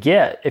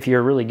get if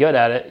you're really good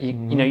at it.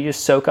 You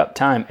just soak up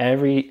time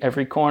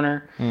every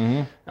corner.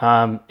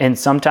 And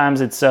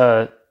sometimes it's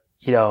can't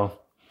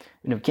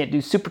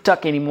do super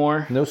tuck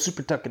anymore. No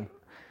super tucking.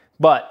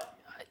 But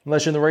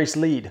unless you're in the race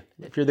lead.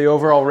 If you're the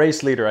overall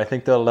race leader, I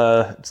think they'll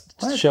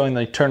it's showing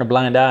they turn a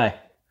blind eye.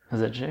 Is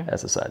that true?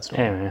 That's a side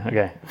story. Anyway,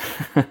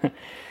 okay.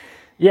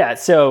 Yeah,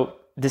 so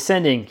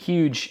descending,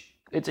 huge.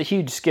 It's a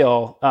huge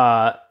skill.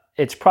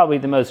 It's probably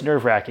the most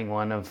nerve-wracking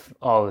one of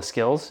all the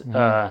skills.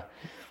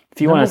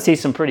 If you want to see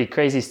some pretty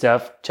crazy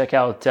stuff, check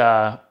out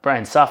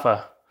Brian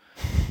Safa.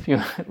 If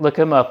you look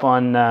him up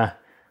on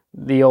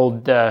the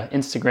old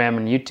Instagram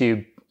and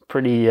YouTube,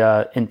 pretty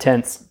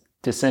intense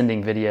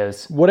descending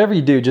videos. Whatever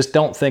you do, just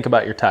don't think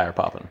about your tire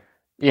popping.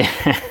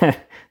 Yeah,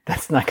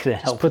 that's not going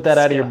to help. Just put that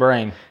out of your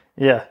brain.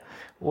 Yeah.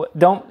 You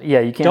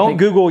can't. Don't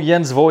Google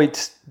Jens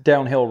Voigt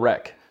downhill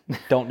wreck.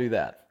 Don't do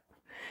that.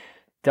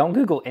 Don't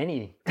Google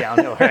any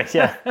downhill wrecks.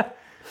 Yeah.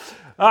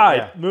 All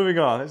right, moving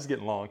on. This is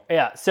getting long.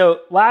 Yeah,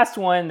 so last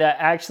one that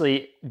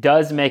actually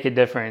does make a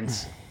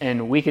difference,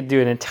 and we could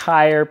do an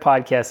entire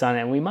podcast on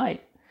it, and we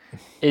might,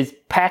 is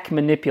pack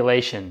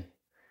manipulation.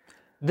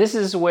 This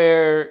is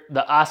where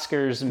the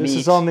Oscars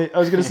meet. I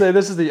was going to say,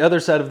 this is the other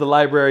side of the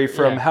library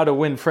from how to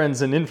win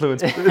friends and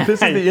influence. This is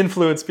the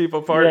influence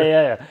people part.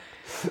 Yeah.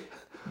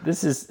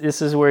 this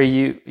is where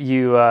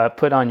you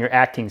put on your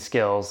acting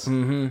skills,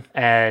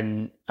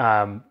 and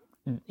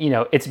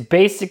it's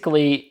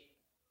basically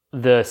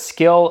the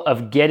skill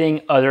of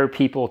getting other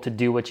people to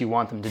do what you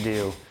want them to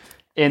do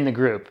in the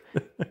group,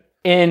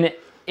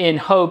 in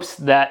hopes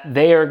that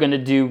they are going to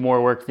do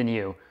more work than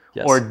you,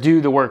 or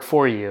do the work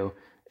for you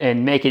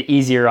and make it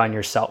easier on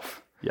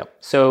yourself. Yep.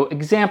 So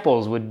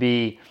examples would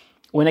be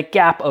when a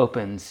gap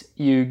opens,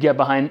 you get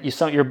behind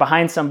you're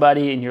behind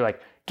somebody and you're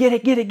like, get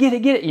it.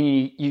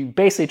 And you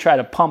basically try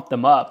to pump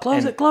them up.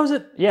 Close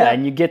it. Yeah,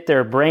 and you get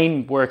their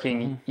brain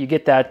working. You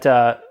get that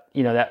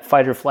that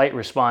fight or flight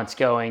response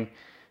going,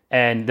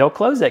 and they'll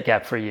close that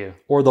gap for you.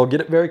 Or they'll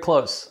get it very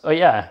close. Oh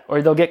yeah,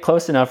 or they'll get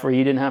close enough where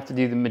you didn't have to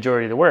do the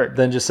majority of the work.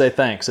 Then just say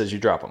thanks as you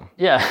drop them.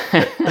 Yeah.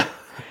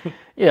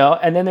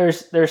 And then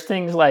there's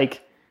things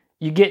like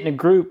you get in a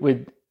group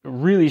with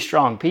really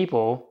strong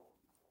people,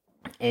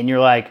 and you're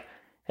like,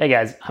 hey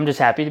guys, I'm just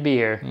happy to be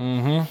here.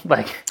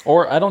 Like,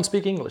 or I don't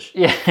speak English.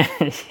 Yeah,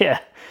 yeah.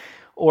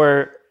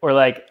 Or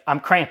like, I'm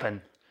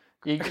cramping.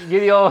 You do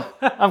the old,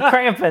 I'm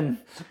cramping.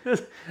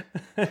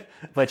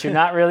 But you're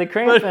not really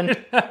cramping.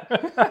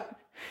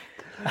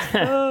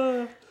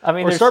 I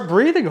mean, or start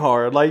breathing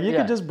hard. Like you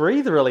can just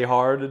breathe really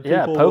hard, and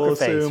people poker will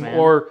face, assume. man.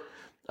 Or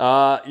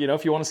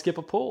if you want to skip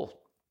a pull,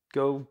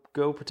 go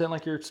pretend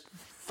like you're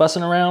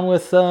fussing around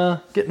with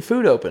getting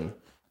food open.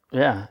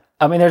 Yeah,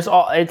 I mean,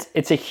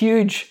 it's a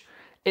huge.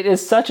 It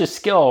is such a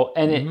skill,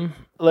 and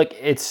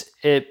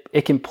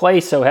it can play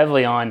so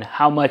heavily on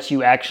how much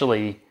you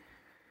actually,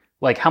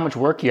 like how much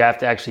work you have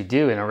to actually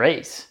do in a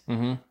race.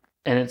 And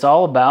it's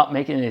all about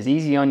making it as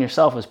easy on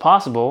yourself as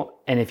possible.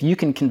 And if you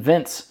can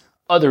convince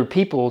other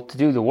people to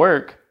do the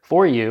work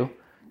for you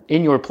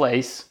in your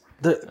place.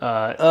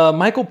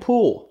 Michael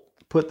Poole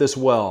put this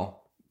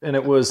well, and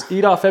it was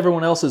eat off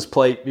everyone else's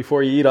plate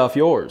before you eat off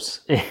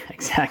yours. Yeah,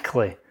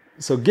 exactly.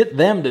 So get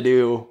them to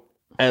do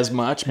as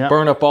much,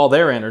 burn up all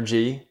their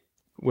energy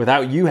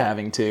without you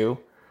having to.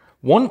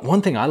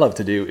 One thing I love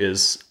to do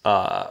is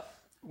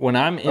when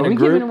I'm in a group. Are we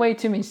giving away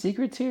too many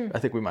secrets here? I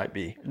think we might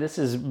be. This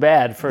is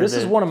bad for This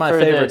is one of my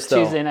favorites,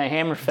 though. Tuesday Night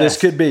Hammerfest. This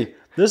could be.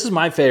 This is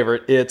my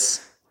favorite.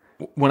 It's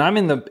when I'm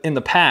in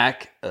the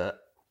pack,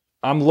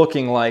 I'm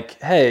looking like,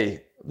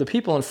 hey, the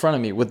people in front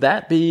of me, would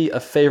that be a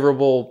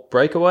favorable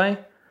breakaway?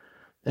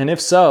 And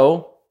if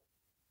so,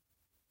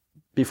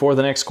 before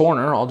the next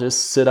corner, I'll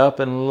just sit up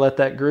and let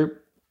that group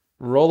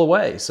roll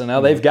away. So now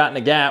they've gotten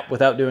a gap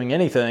without doing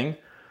anything.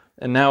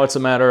 And now it's a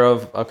matter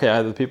of, okay,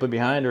 either the people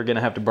behind are going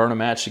to have to burn a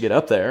match to get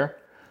up there,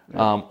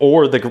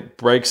 or the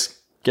break's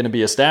going to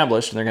be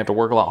established and they're going to have to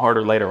work a lot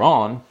harder later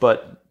on.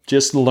 But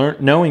just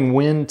knowing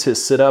when to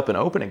sit up and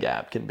open a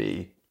gap can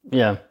be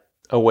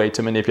a way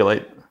to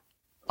manipulate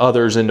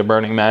others into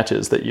burning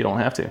matches that you don't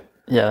have to.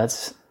 Yeah,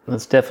 that's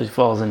definitely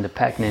falls into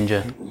Pack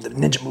Ninja. The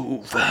ninja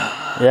move.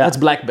 Yeah. That's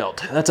black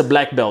belt. That's a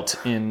black belt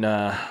in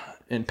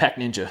Pack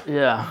Ninja.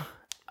 Yeah.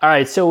 All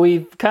right, so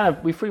we've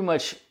pretty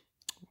much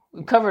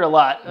covered a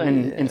lot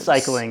in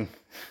cycling.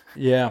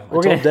 Yeah,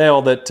 I told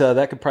Dale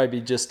that could probably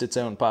be just its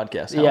own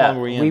podcast. How long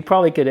are we in? We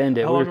probably could end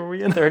it. How long are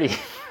we in?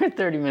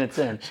 30 minutes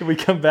in. Should we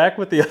come back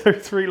with the other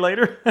 3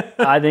 later?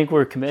 I think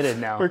we're committed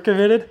now. We're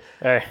committed?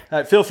 All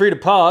right. Feel free to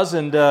pause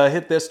and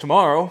hit this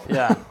tomorrow.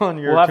 Yeah. On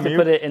your we'll have commute.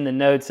 to put it in the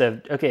notes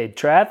of, okay,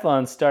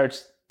 triathlon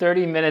starts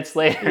 30 minutes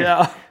later. Yeah.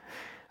 All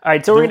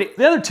right, so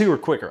the other 2 are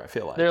quicker, I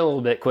feel like. They're a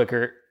little bit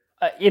quicker.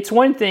 It's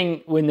one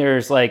thing when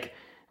there's like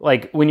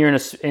when you're in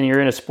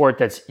a sport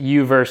that's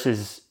you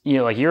versus,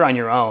 like you're on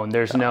your own.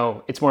 There's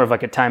it's more of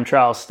like a time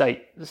trial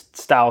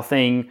style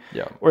thing.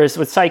 Yeah. Whereas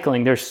with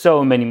cycling, there's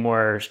so many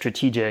more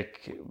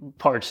strategic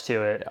parts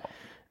to it.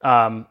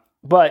 Yeah.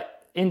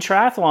 But in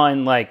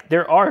triathlon, like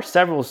there are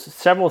several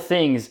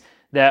things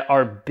that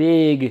are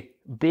big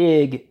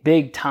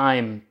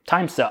time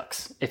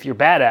sucks if you're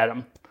bad at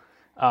them.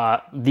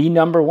 The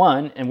number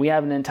one, and we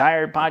have an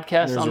entire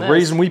podcast on this. There's a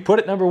reason we put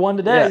it number 1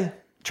 today. Yeah.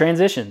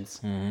 Transitions.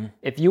 Mm-hmm.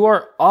 If you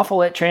are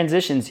awful at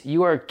transitions,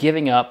 you are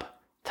giving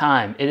up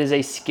time. It is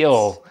a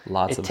skill.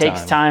 It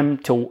takes time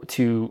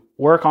to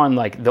work on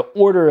like the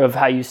order of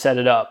how you set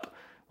it up,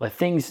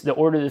 the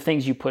order of the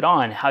things you put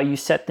on, how you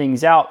set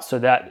things out so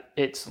that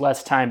it's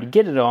less time to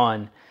get it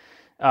on,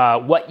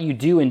 what you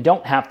do and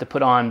don't have to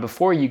put on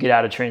before you get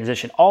out of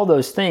transition. All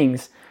those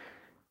things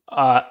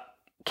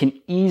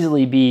can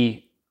easily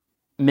be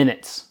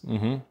minutes.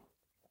 Mm-hmm.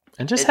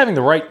 And just having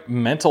the right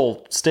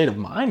mental state of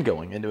mind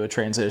going into a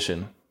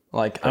transition.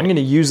 Like, I'm going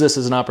to use this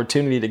as an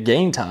opportunity to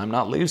gain time,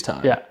 not lose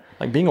time. Yeah.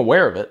 Like, being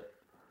aware of it.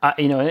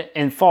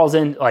 And falls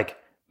in, like,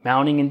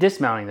 mounting and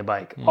dismounting the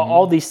bike. Mm-hmm.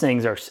 All these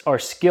things are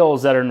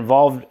skills that are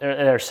involved,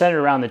 that are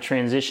centered around the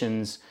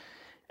transitions.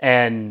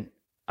 And,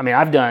 I mean,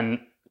 I've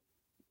done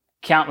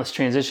countless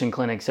transition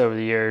clinics over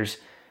the years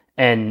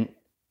and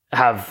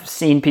have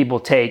seen people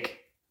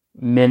take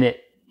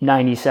minute,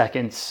 90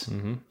 seconds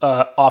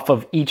off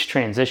of each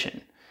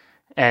transition.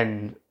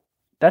 And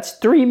that's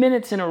 3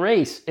 minutes in a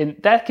race, and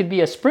that could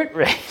be a sprint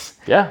race.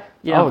 Yeah.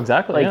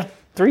 Exactly. Like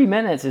 3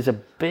 minutes is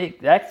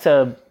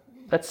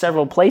that's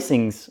several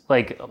placings,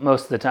 like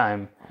most of the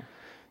time.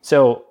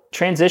 So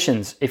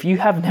transitions, if you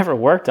have never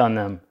worked on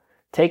them,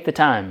 take the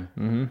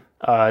time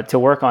to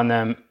work on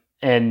them.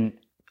 And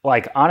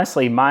like,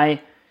 honestly, my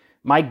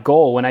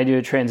goal when I do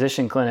a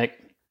transition clinic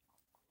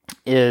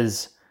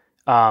is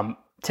to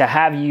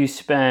have you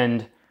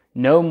spend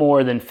no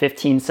more than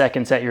 15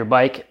 seconds at your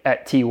bike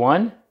at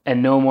T1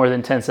 and no more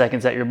than 10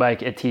 seconds at your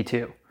bike at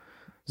T2.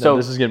 So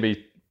this is going to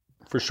be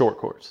for short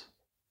course.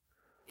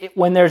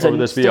 When there's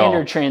a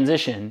standard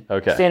transition,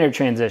 standard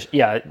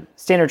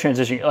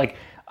transition, like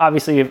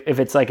obviously if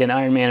it's like an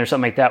Ironman or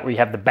something like that where you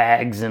have the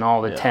bags and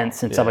all the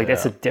tents and stuff like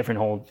that, that's a different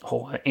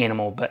whole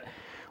animal. But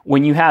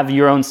when you have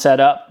your own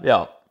setup,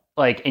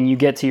 like, and you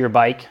get to your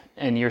bike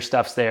and your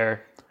stuff's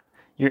there,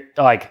 you're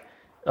like,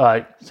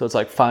 so it's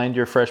like find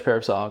your fresh pair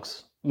of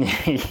socks.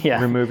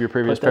 Remove your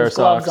previous put pair of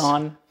socks. Gloves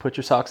on. Put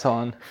your socks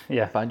on.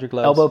 Find your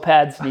gloves. Elbow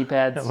pads, knee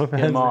pads, get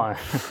them on.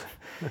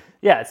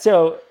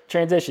 So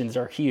transitions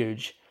are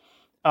huge.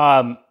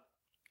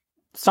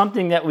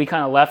 Something that we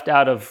kind of left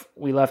out of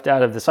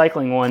the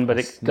cycling one, but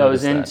it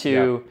goes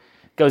into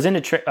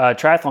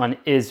triathlon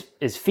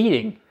is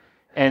feeding.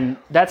 And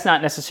that's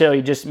not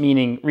necessarily just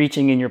meaning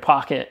reaching in your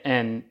pocket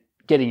and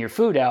getting your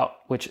food out,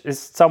 which is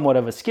somewhat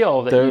of a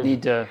skill that you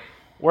need to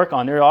work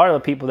on. There are other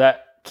people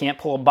that can't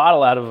pull a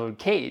bottle out of a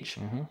cage.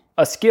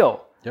 A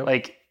skill.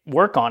 Like,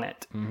 work on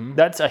it.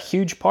 That's a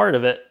huge part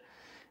of it.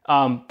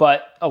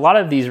 But a lot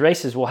of these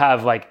races will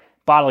have like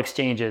bottle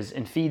exchanges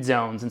and feed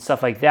zones and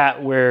stuff like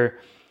that where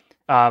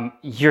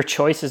your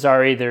choices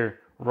are either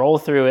roll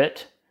through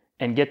it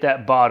and get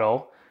that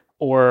bottle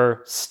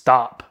or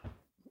stop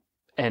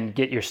and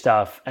get your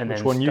stuff and then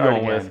start again. Which one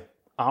you going with?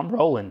 I'm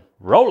rolling.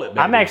 Roll it, baby.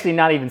 I'm actually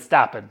not even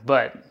stopping,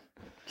 but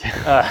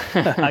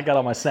I got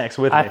all my snacks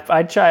with me.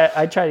 I try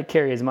to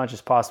carry as much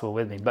as possible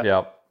with me, but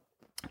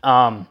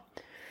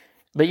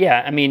but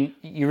yeah, I mean,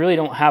 you really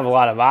don't have a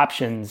lot of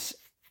options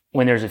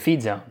when there's a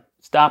feed zone.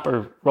 Stop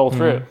or roll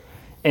through.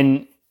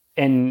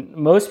 And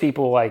most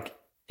people, like,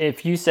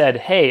 if you said,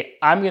 "Hey,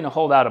 I'm going to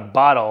hold out a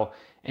bottle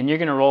and you're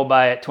going to roll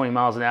by at 20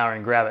 miles an hour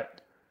and grab it."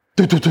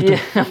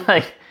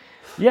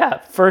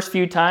 First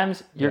few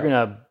times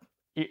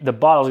the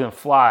bottle's going to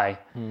fly.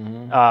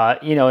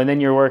 And then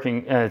you're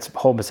working, it's a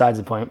whole besides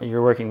the point, but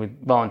you're working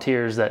with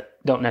volunteers that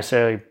don't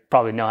necessarily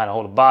probably know how to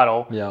hold a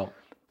bottle.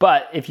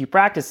 But if you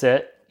practice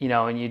it,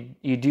 and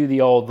you do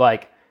the old,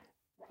 like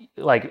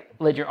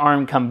let your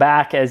arm come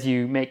back as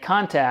you make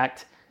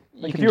contact.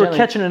 Like if you were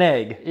catching an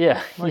egg.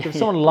 Like if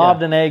someone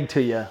lobbed an egg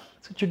to you,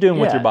 that's what you're doing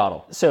with your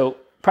bottle. So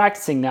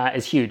practicing that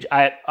is huge.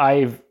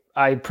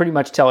 I pretty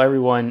much tell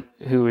everyone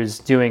who is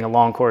doing a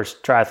long course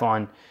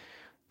triathlon,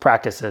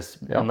 practice this.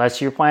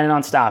 Unless you're planning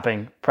on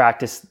stopping,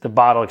 practice the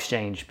bottle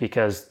exchange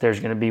because there's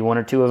going to be one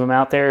or two of them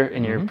out there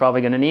and you're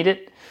probably going to need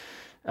it.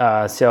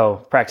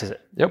 So practice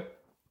it.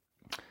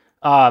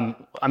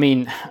 I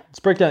mean, let's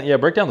break down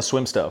the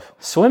swim stuff.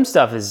 Swim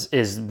stuff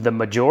is the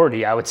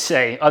majority, I would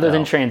say, other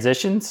than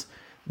transitions.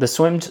 The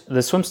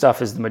swim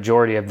stuff is the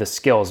majority of the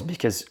skills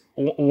because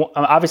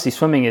obviously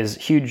swimming is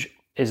huge,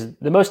 is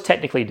the most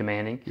technically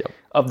demanding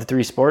of the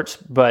three sports,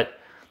 but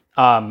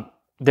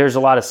there's a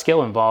lot of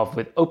skill involved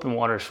with open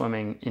water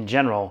swimming in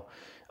general.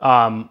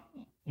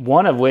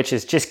 One of which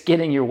is just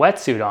getting your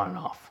wetsuit on and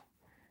off.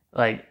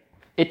 Like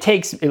it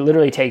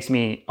literally takes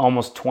me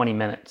almost 20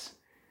 minutes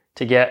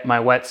to get my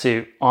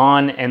wetsuit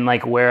on and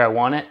like where I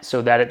want it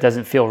so that it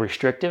doesn't feel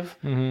restrictive.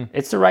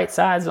 It's the right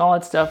size and all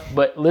that stuff.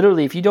 But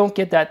literally, if you don't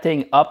get that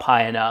thing up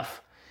high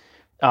enough,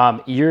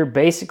 you're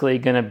basically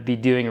going to be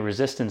doing a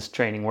resistance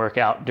training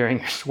workout during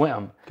your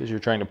swim. Because you're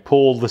trying to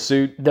pull the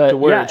suit to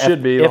where it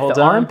should be the whole time. If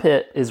the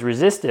armpit is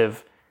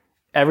resistive,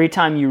 every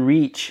time you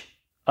reach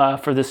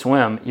for the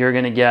swim, you're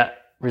going to get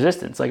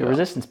resistance, like a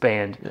resistance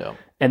band.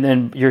 And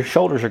then your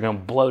shoulders are going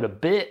to blow to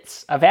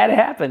bits. I've had it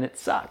happen. It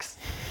sucks.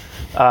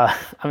 I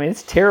mean,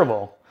 it's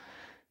terrible.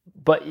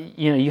 But,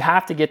 you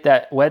have to get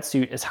that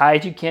wetsuit as high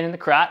as you can in the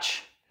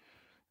crotch.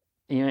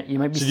 You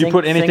might be. Did you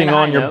put anything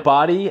on your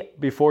body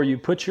before you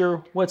put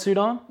your wetsuit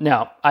on?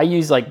 No, I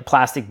use like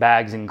plastic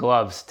bags and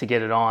gloves to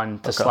get it on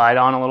to slide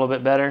on a little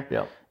bit better.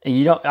 And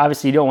you don't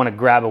want to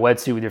grab a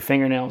wetsuit with your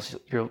fingernails.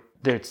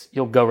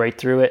 You'll go right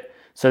through it.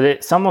 So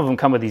some of them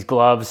come with these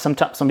gloves. Some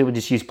people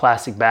just use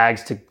plastic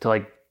bags to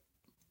like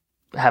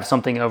have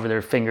something over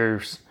their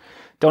fingers.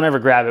 Don't ever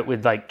grab it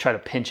with like try to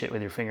pinch it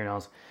with your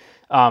fingernails.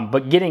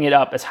 But getting it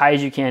up as high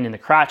as you can in the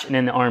crotch and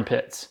in the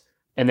armpits.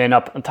 And then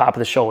up on top of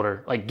the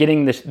shoulder, like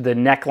getting the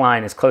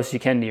neckline as close as you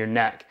can to your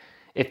neck.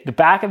 If the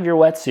back of your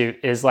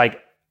wetsuit is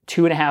like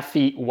 2.5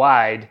 feet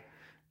wide,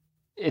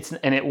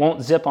 and it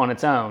won't zip on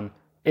its own,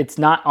 it's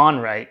not on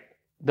right.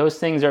 Those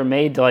things are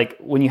made to like,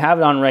 when you have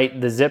it on right,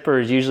 the zipper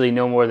is usually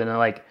no more than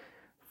like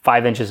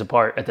 5 inches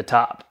apart at the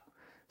top.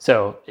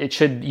 So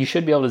you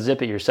should be able to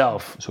zip it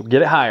yourself. So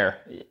get it higher.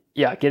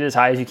 Yeah, get it as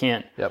high as you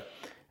can.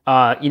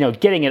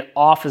 Getting it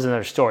off is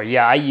another story.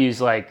 I use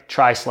like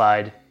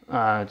Tri-Slide.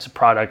 It's a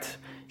product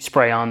you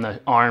spray on the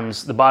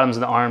arms, the bottoms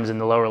of the arms and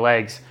the lower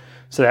legs,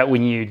 so that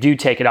when you do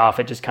take it off,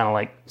 it just kind of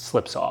like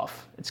slips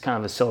off. It's kind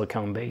of a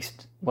silicone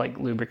based like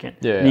lubricant.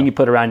 And you can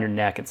put it around your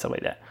neck and stuff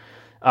like that.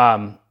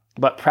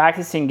 but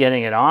practicing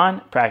getting it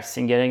on,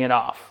 practicing getting it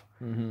off.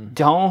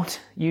 Don't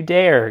you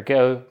dare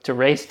go to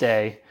race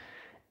day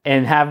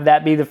and have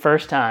that be the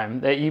first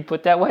time that you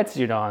put that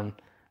wetsuit on.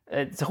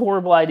 It's a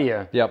horrible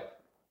idea. Yep.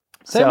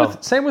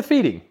 Same with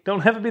feeding.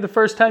 Don't have it be the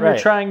first time you're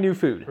trying new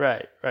food.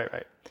 Right.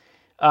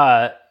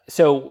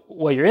 So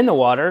while you're in the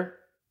water,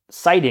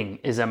 sighting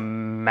is a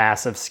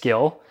massive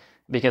skill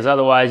because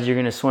otherwise you're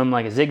going to swim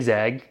like a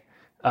zigzag,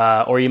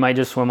 or you might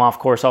just swim off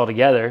course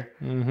altogether.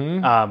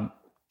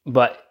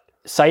 But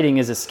sighting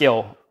is a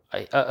skill,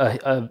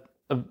 a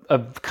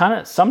kind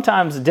of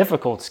sometimes a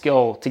difficult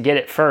skill to get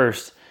it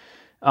first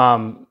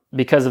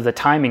because of the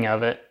timing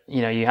of it.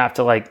 You know, you have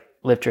to like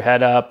lift your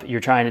head up, you're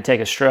trying to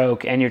take a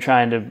stroke, and you're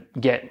trying to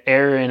get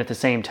air in at the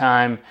same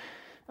time.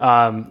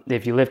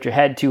 If you lift your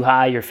head too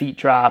high, your feet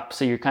drop,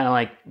 so you're kind of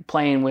like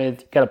you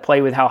got to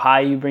play with how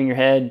high you bring your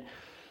head.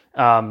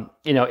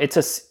 You know, it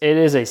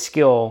is a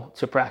skill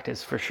to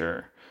practice for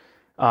sure.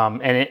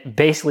 And it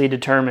basically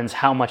determines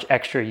how much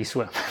extra you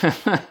swim.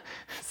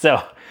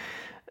 So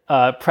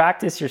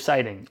practice your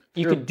sighting.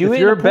 You could do it. If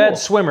you're a bad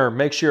swimmer,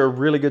 make sure you're a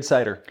really good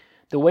sighter.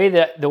 The way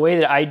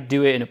that I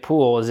do it in a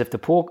pool is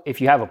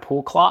if you have a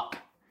pool clock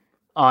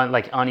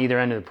on either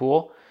end of the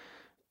pool,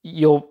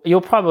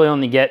 you'll probably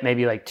only get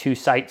maybe like 2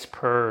 sights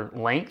per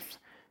length.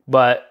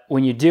 But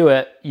when you do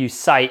it, you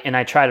sight, and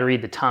I try to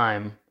read the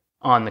time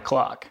on the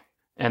clock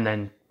and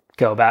then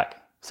go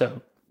back. So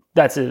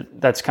that's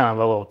kind of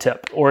a little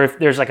tip. Or if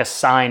there's like a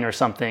sign or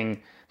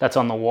something that's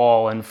on the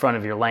wall in front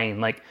of your lane,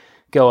 like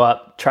go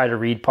up, try to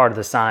read part of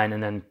the sign,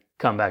 and then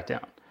come back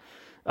down.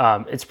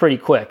 It's pretty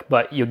quick,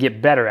 but you'll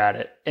get better at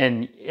it.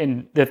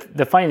 And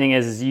the funny thing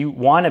is you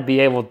want to be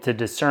able to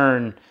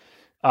discern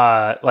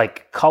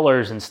like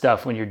colors and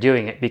stuff when you're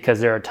doing it, because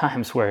there are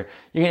times where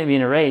you're going to be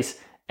in a race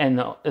and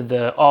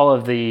all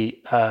of the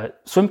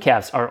swim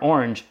caps are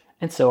orange,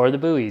 and so are the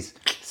buoys.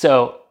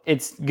 So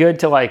it's good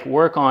to like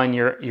work on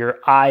your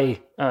eye,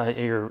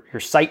 your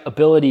sight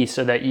ability,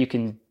 so that you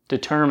can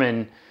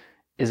determine,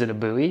 is it a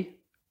buoy?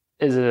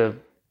 Is it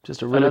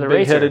just a really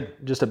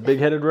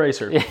big-headed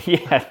racer?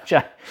 Yeah,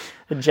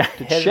 a giant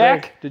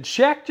Did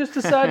Shaq just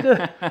decide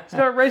to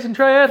start racing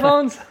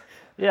triathlons?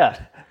 Yeah.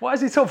 Why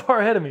is he so far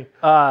ahead of me?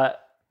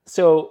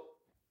 So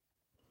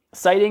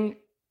sighting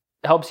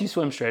helps you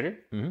swim straighter.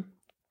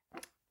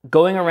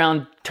 Going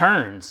around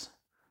turns,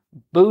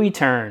 buoy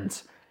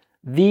turns,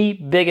 the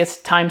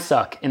biggest time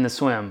suck in the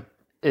swim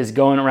is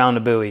going around a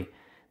buoy,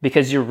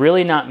 because you're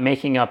really not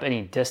making up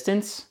any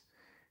distance,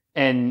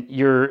 and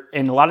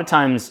a lot of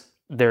times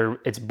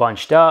it's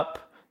bunched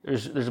up.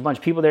 There's a bunch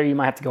of people there. You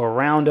might have to go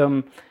around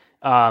them.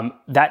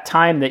 That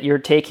time that you're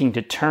taking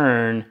to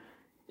turn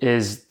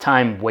is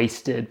time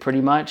wasted,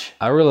 pretty much.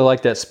 I really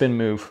like that spin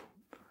move.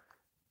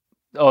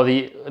 Oh,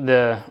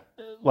 the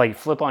like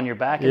flip on your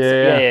back.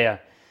 Yeah.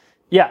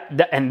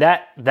 And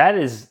that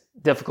is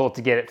difficult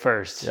to get at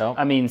first. Yep.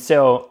 I mean,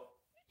 so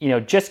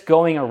just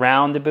going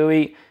around the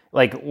buoy.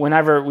 Like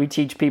whenever we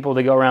teach people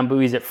to go around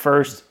buoys at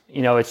first,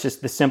 it's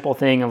just the simple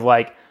thing of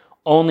like,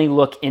 only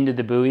look into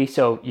the buoy.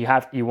 So you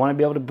want to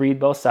be able to breathe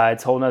both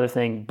sides. Whole another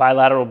thing,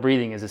 bilateral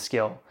breathing is a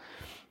skill.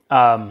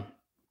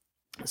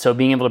 So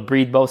being able to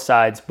breathe both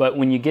sides. But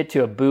when you get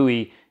to a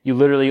buoy, you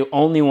literally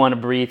only want to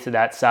breathe to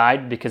that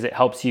side, because it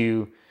helps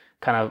you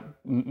kind of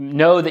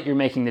know that you're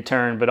making the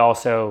turn, but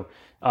also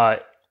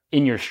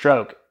in your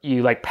stroke,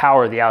 you like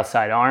power the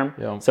outside arm.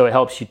 Yeah. So it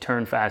helps you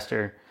turn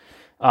faster.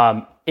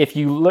 If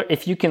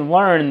you can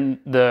learn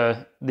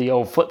the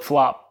old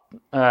flip-flop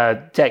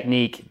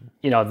technique,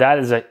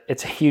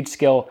 it's a huge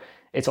skill.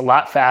 It's a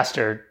lot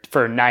faster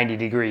for a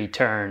 90-degree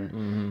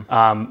turn.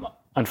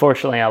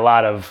 Unfortunately, a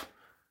lot of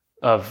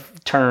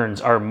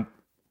turns are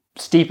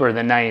steeper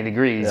than 90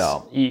 degrees.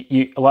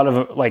 Yeah. A lot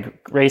of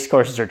like race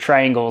courses are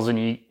triangles, and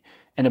you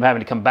end up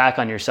having to come back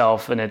on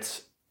yourself, and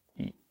it's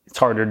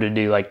harder to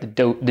do like the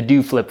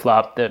do flip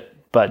flop.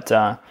 But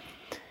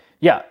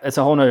it's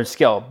a whole nother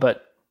skill.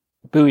 But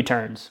buoy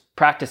turns,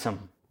 practice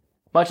them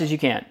much as you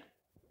can,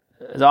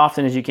 as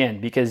often as you can,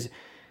 because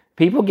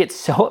people get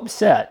so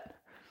upset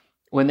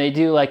when they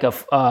do like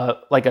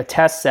a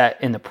test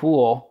set in the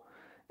pool,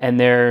 and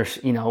they're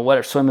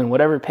swimming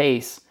whatever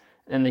pace,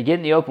 and they get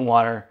in the open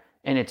water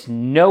and it's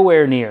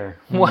nowhere near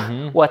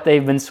what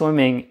they've been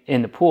swimming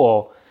in the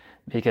pool,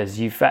 because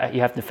you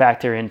have to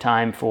factor in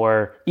time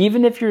for,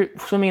 even if you're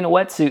swimming in a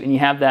wetsuit and you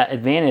have that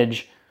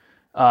advantage,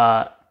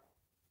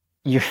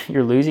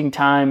 you're losing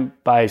time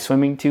by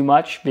swimming too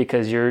much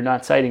because you're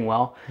not sighting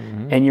well,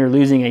 and you're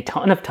losing a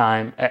ton of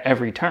time at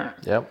every turn.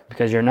 Yep.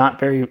 Because you're not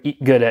very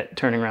good at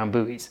turning around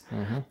buoys.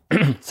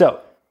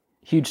 So,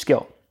 huge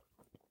skill.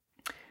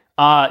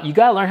 You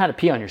got to learn how to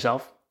pee on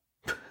yourself.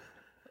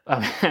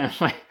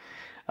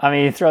 I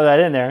mean, throw that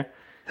in there.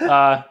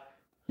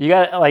 You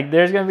got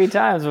there's going to be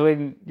times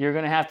when you're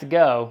going to have to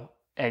go,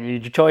 and your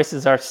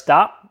choices are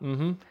stop.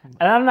 And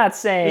I'm not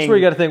saying. This is where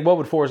you got to think, what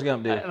would Forrest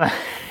Gump do?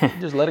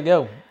 Just let it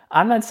go.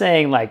 I'm not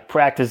saying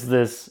practice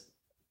this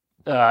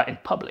in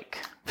public.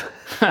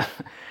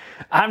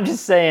 I'm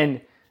just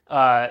saying,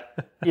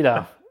 you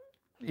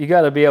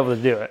got to be able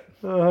to do it.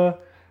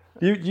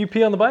 You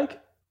pee on the bike?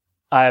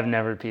 I have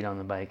never peed on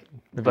the bike.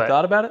 Have you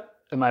thought about it?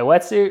 In my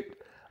wetsuit,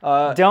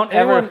 don't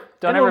anyone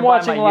ever buy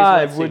watching my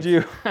live, used would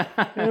wetsuits.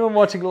 you? Anyone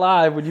watching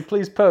live, would you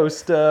please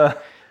post? Have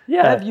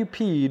you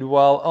peed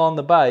while on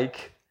the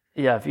bike?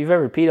 Yeah, if you've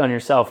ever peed on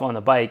yourself on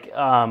the bike,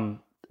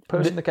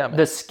 Post in the comments.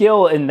 the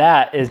skill in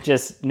that is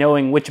just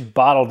knowing which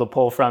bottle to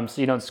pull from, so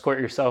you don't squirt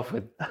yourself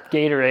with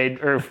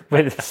Gatorade or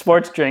with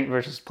sports drink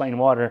versus plain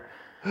water.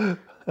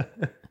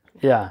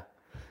 Yeah.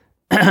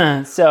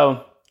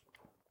 So,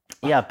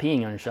 yeah,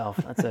 peeing on yourself.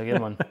 That's a good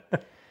one.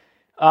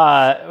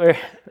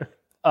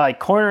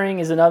 Cornering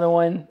is another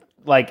one.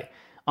 Like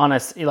on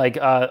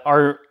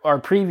our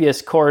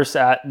previous course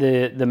at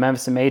the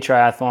Memphis and May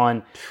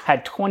Triathlon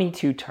had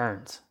 22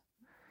 turns.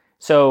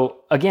 So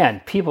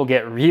again, people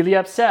get really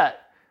upset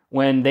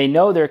when they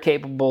know they're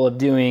capable of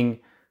doing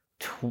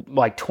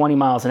 20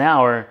 miles an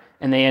hour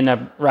and they end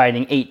up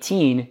riding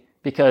 18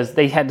 because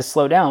they had to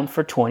slow down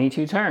for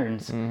 22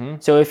 turns. Mm-hmm.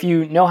 So if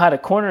you know how to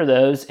corner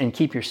those and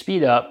keep your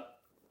speed up,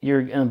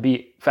 you're going to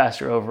be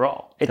faster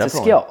overall. It's Definitely.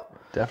 a skill.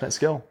 Definite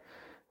skill.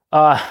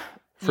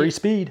 Free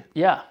speed.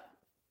 Yeah.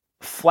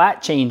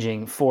 Flat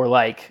changing for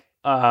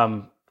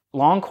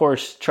long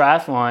course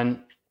triathlon,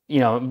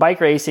 bike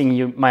racing,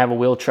 you might have a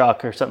wheel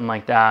truck or something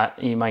like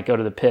that. You might go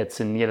to the pits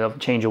and you got to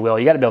change a wheel.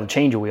 You got to be able to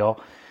change a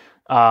wheel.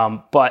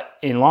 But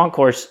in long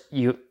course,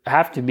 you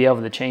have to be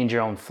able to change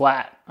your own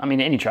flat. I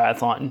mean, any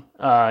triathlon,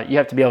 you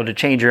have to be able to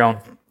change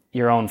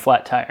your own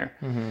flat tire.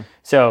 Mm-hmm.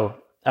 So,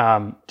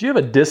 do you have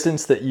a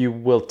distance that you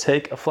will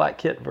take a flat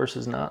kit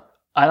versus not?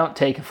 I don't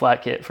take a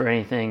flat kit for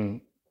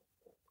anything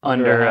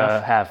under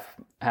a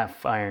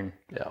half iron.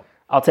 Yeah,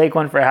 I'll take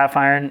one for a half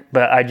iron,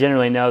 but I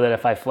generally know that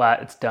if I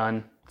flat, it's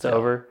done. It's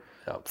over.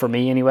 Yep. For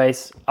me,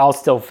 anyways. I'll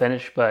still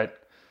finish,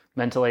 but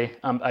mentally,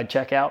 I'd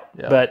check out.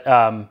 Yep.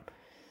 But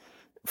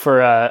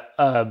for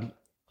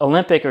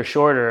Olympic or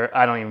shorter,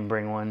 I don't even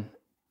bring one.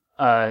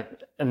 And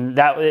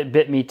it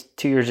bit me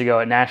 2 years ago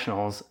at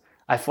Nationals.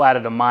 I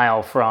flatted a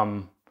mile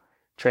from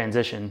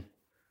transition,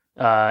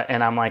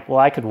 and I'm like, well,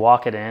 I could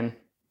walk it in,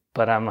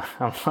 but I'm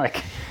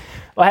like,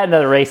 well, I had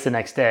another race the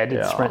next day. I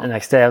did sprint the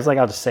next day. I was like,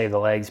 I'll just save the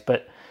legs,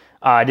 but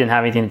I didn't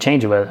have anything to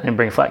change it with. I didn't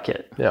bring a flat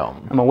kit. Yeah,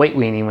 I'm a weight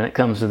weenie when it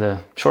comes to the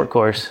short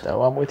course.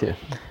 Oh, I'm with you.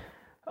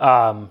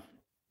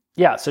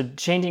 Yeah, so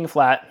changing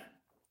flat.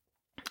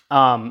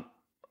 Going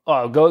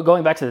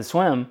back to the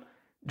swim,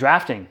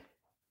 drafting.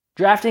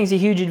 Drafting is a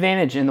huge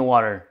advantage in the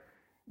water,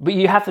 but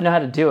you have to know how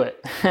to do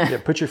it. Yeah,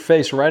 put your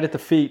face right at the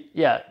feet.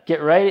 Yeah,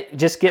 get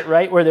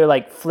right where they're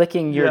like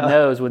flicking your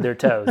nose with their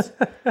toes.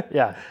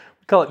 Yeah.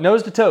 We call it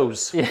nose to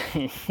toes.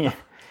 Yeah.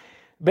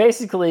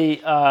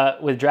 Basically,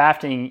 with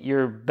drafting,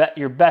 your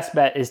best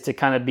bet is to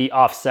kind of be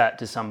offset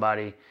to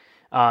somebody.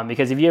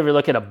 Because if you ever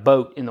look at a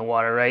boat in the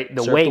water, right,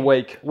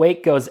 the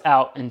wake goes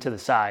out into the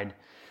side.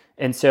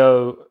 And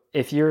so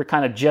if you're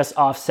kind of just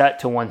offset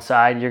to one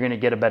side, you're going to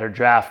get a better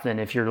draft than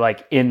if you're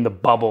like in the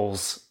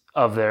bubbles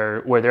of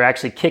where they're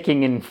actually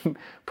kicking and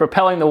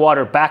propelling the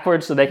water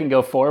backwards so they can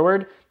go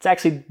forward. It's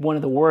actually one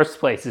of the worst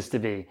places to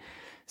be.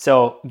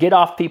 So get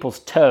off people's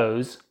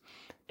toes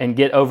and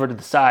get over to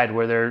the side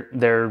where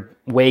their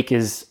wake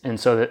is, and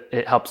so that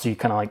it helps you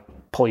kind of like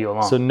pull you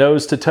along. So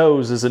nose to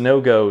toes is a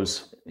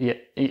no-goes. Yeah,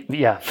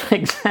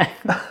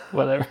 exactly.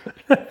 Whatever.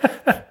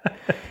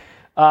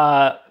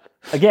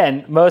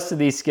 Again, most of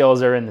these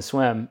skills are in the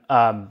swim.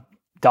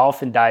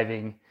 Dolphin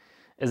diving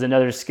is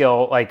another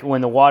skill. Like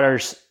when the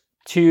water's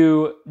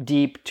too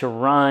deep to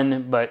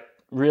run, but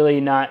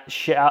really not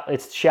shallow.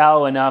 It's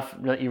shallow enough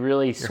that you're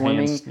really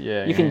swimming.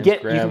 You can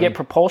get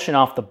propulsion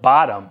off the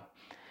bottom.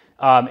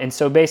 And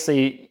so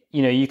basically,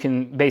 you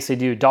can basically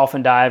do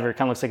dolphin dive, or it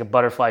kind of looks like a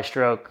butterfly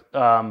stroke,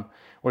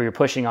 where you're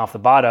pushing off the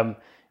bottom,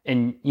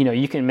 and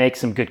you can make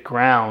some good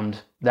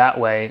ground that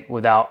way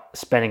without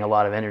spending a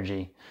lot of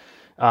energy.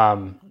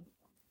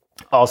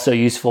 Also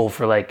useful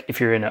for like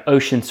if you're in an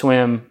ocean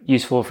swim,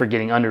 useful for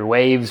getting under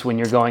waves when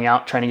you're going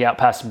out trying to get out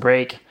past a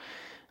break,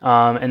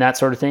 and that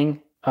sort of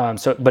thing.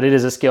 But it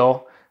is a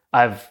skill.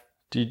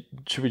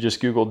 Should we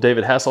just Google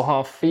David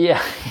Hasselhoff?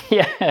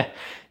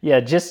 Yeah.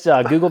 Just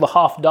Google the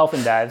Hoff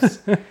dolphin dives,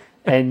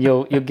 and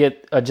you'll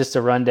get just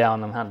a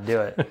rundown on how to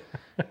do it.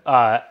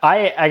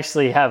 I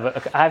actually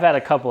I've had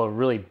a couple of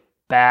really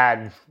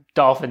bad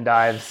dolphin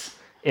dives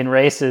in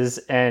races,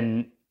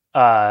 and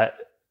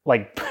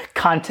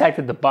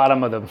contacted the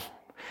bottom of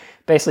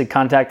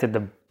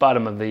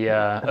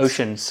the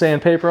ocean.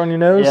 Sandpaper on your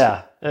nose?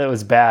 Yeah, it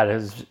was bad. I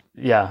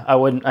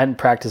didn't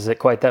practice it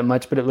quite that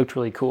much, but it looked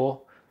really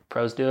cool.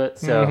 Pros do it,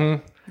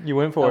 so you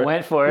went for it. I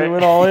went for it. You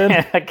went all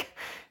in.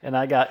 And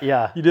I got,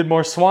 You did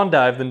more swan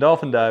dive than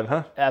dolphin dive,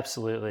 huh?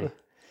 Absolutely.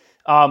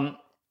 And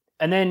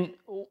then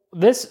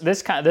this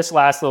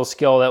last little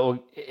skill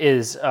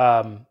is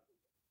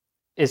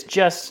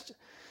just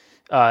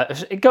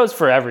it goes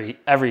for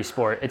every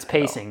sport. It's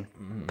pacing.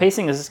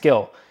 Pacing is a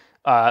skill.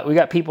 We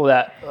got people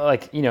that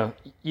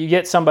you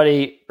get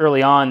somebody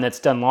early on that's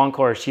done long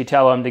course. You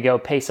tell them to go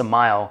pace a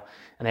mile,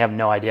 and they have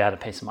no idea how to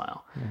pace a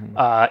mile.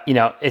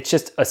 It's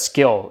just a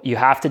skill. You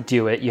have to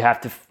do it. You have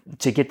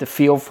to get the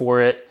feel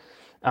for it.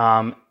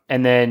 And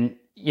then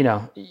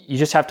you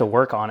just have to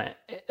work on it.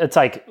 It's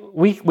like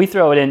we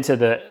throw it into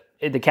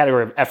the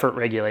category of effort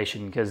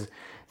regulation, because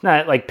it's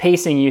not like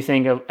pacing. You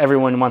think of,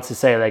 everyone wants to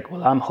say like,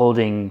 well, I'm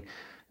holding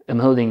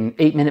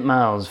 8-minute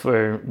miles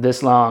for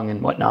this long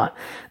and whatnot.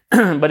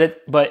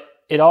 but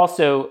it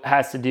also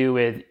has to do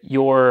with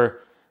your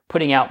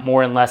putting out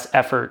more and less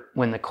effort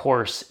when the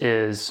course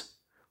is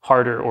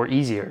harder or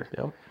easier.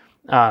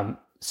 Yep.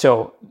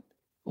 So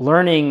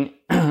learning,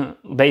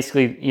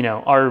 basically,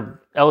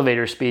 our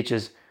elevator speech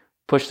is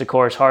push the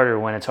course harder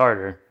when it's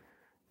harder,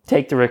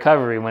 take the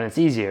recovery when it's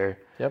easier.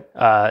 Yep.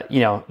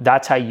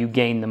 That's how you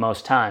gain the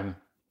most time.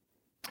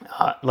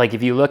 Like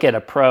if you look at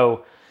a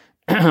pro,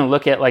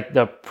 look at like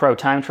the pro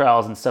time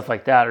trials and stuff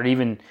like that, or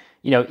even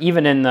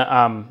in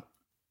the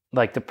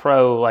like the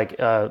pro, like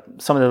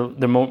some of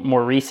the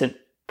more recent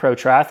pro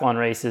triathlon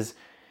races,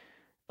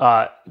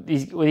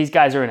 these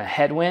guys are in a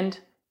headwind.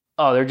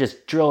 Oh, they're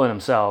just drilling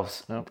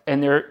themselves. Yep.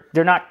 And they're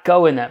not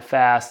going that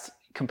fast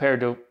compared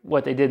to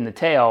what they did in the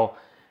tail,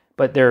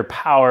 but their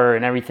power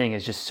and everything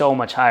is just so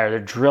much higher. They're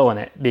drilling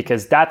it,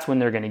 because that's when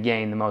they're going to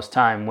gain the most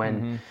time,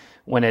 when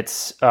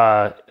it's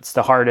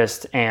the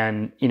hardest,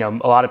 and a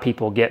lot of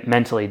people get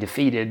mentally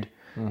defeated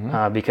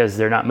because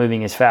they're not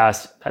moving as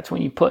fast. That's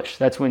when you push.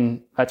 That's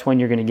when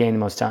you're going to gain the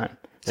most time.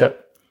 So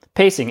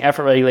pacing,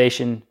 effort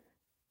regulation,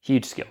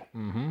 huge skill.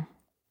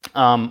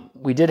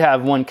 We did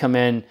have one come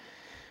in.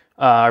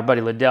 Our buddy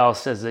Liddell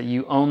says that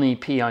you only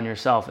pee on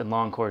yourself in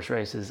long course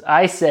races.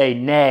 I say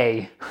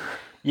nay.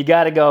 You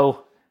got to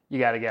go. You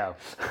got to go.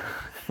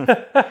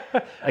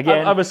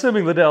 Again, I'm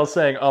assuming Liddell's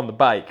saying on the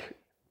bike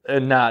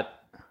and not,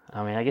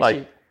 I mean, I guess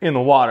like in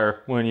the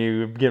water when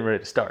you get ready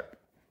to start.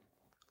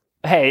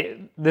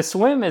 Hey, the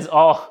swim is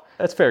all.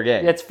 That's fair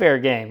game. That's fair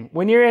game.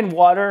 When you're in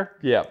water,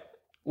 Yeah.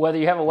 whether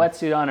you have a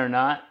wetsuit on or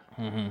not,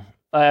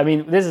 I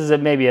mean, this is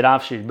maybe an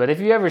offshoot, but if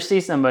you ever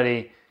see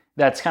somebody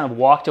that's kind of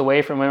walked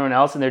away from everyone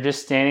else and they're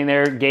just standing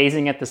there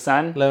gazing at the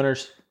sun,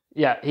 Loners.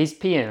 yeah, he's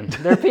peeing.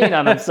 They're peeing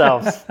on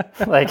themselves.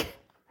 Like,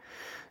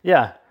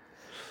 yeah.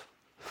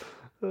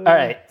 All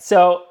right,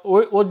 so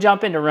we'll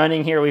jump into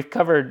running here. We've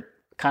covered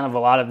kind of a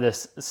lot of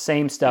this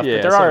same stuff, Yeah,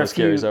 but there some are of a this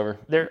few. carries over.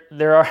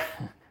 There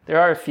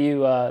are a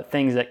few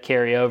things that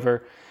carry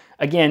over.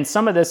 Again,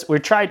 some of this we're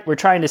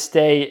trying to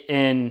stay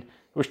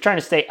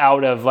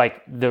out of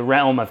like the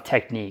realm of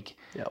technique,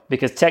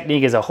 because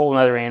technique is a whole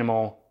other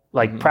animal.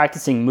 Like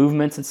practicing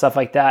movements and stuff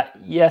like that.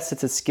 Yes,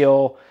 it's a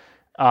skill,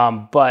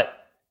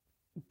 but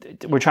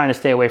we're trying to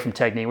stay away from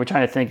technique. We're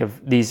trying to think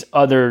of these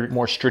other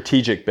More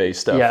strategic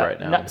based stuff right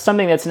now.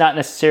 something that's not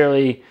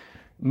necessarily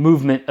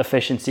movement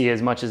efficiency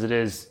as much as it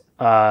is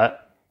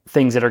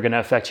things that are going to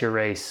affect your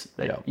race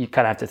that you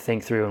kind of have to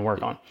think through and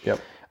work on.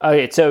 Yep.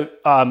 Okay, so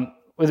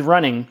with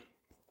running,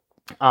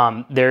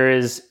 there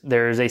is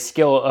a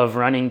skill of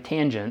running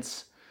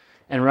tangents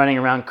and running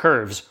around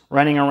curves,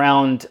 running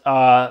around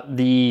like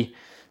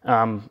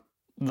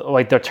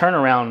the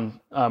turnaround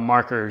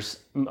markers.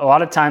 A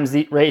lot of times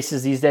the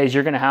races these days,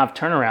 you're going to have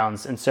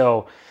turnarounds. And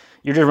so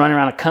you're just running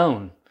around a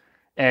cone.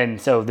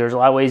 And so there's a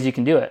lot of ways you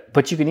can do it,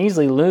 but you can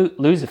easily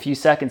lose a few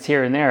seconds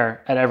here and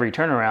there at every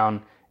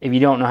turnaround if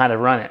you don't know how to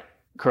run it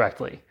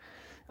correctly.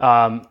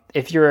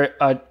 If you're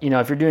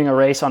doing a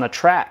race on a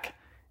track,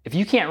 if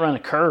you can't run a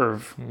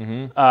curve,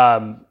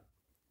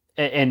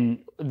 and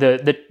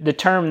the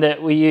term that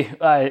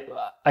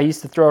I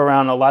used to throw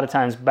around a lot of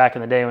times back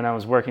in the day when I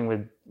was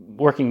working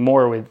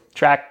more with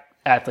track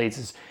athletes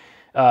is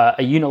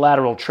a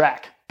unilateral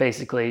track,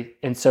 basically.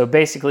 And so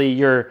basically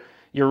you're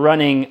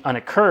running on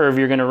a curve,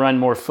 you're going to run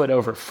more foot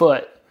over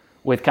foot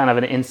with kind of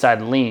an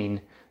inside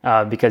lean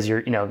because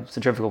you're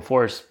centrifugal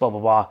force, blah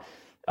blah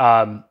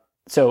blah.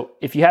 So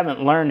if you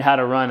haven't learned how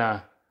to run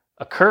a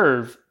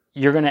curve,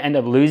 you're going to end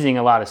up losing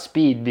a lot of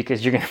speed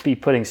because you're going to be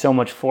putting so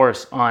much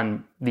force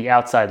on the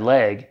outside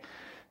leg.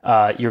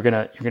 You're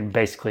going to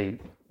basically,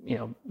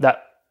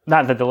 that,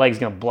 not that the leg's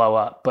going to blow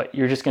up, but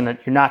you're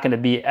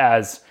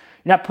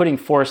not putting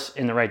force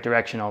in the right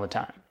direction all the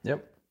time.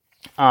 Yep.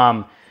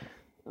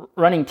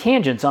 Running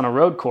tangents on a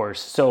road course.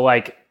 So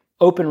like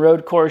open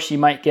road course, you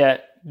might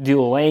get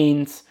dual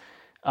lanes.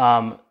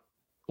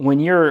 When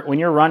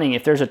you're running,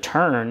 if there's a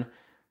turn,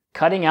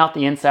 cutting out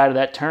the inside of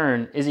that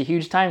turn is a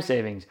huge time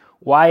savings.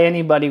 Why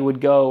anybody would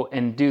go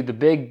and do the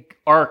big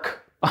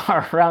arc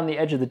around the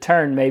edge of the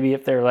turn, maybe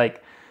if they're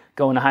like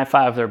going to high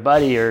five their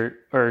buddy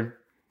or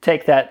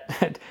take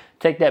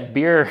that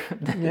beer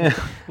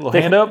little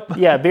hand up.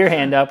 Yeah, beer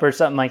hand up or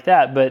something like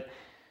that. But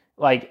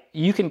like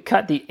you can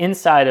cut the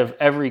inside of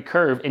every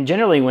curve, and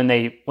generally when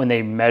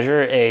they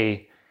measure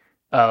a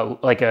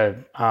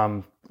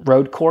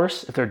road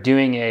course, if they're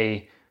doing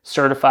a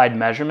certified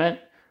measurement,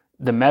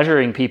 the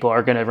measuring people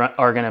are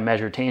gonna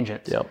measure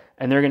tangents. Yep.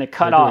 And they're gonna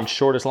cut They're doing off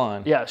shortest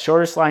line. Yeah,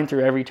 shortest line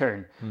through every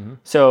turn.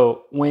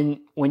 So when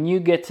you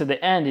get to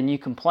the end and you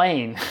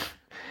complain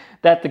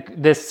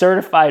that this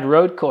certified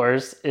road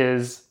course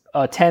is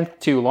a tenth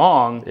too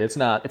long, It's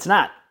not. it's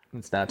not.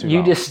 It's not too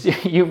long.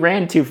 You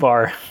ran too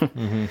far.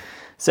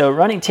 So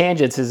running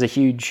tangents is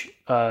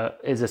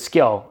is a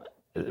skill,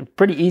 a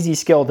pretty easy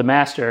skill to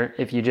master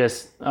if you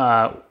just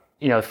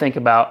think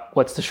about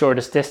what's the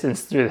shortest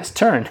distance through this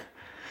turn.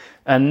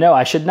 And no,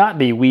 I should not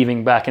be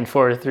weaving back and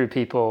forth through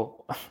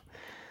people.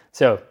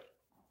 So,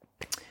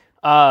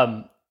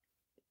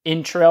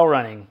 in trail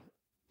running,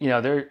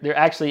 there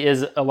actually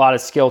is a lot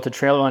of skill to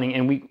trail running,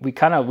 and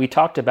we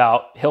talked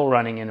about hill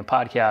running in a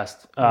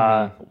podcast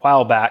a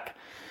while back,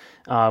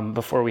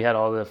 before we had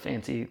all the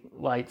fancy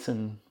lights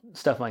and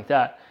stuff like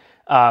that.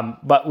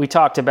 But we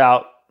talked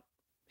about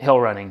hill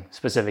running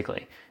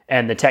specifically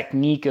and the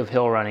technique of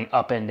hill running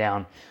up and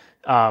down.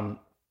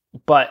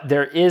 But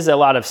there is a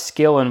lot of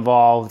skill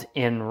involved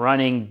in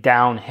running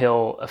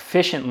downhill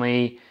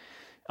efficiently,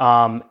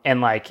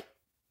 and like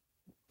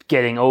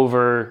getting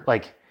over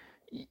like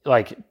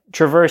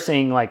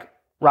traversing like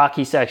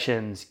rocky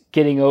sections,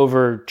 getting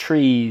over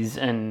trees,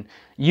 and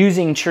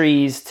using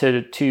trees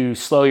to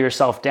slow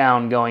yourself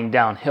down going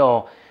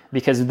downhill,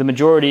 because the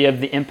majority of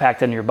the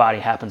impact on your body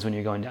happens when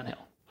you're going downhill.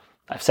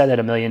 I've said that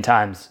a million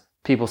times.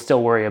 People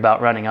still worry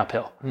about running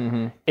uphill.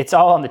 It's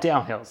all on the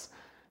downhills.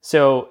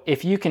 So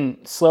if you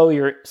can slow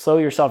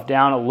yourself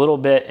down a little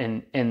bit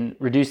and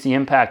reduce the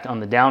impact on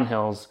the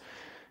downhills,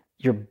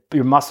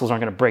 your muscles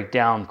aren't going to break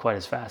down quite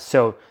as fast.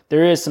 So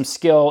there is some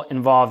skill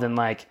involved in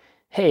like,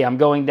 hey, I'm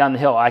going down the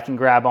hill. I can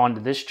grab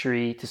onto this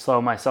tree to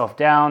slow myself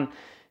down.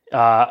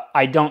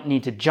 I don't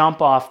need to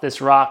jump off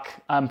this rock.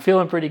 I'm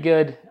feeling pretty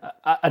good.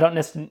 I don't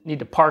necessarily need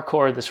to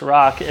parkour this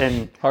rock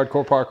and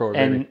hardcore parkour,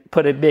 and baby.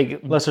 put a big,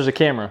 Unless there's a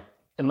camera.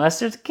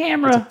 It's a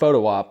It's a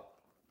photo op.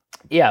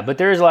 Yeah, but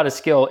there is a lot of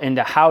skill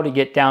into how to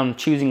get down,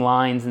 choosing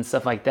lines and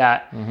stuff like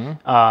that,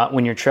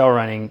 when you're trail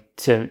running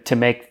to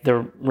make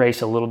the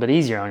race a little bit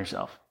easier on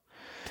yourself.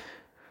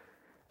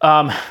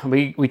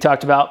 We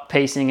talked about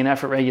pacing and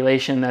effort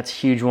regulation. That's a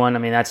huge one. I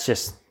mean, that's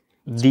just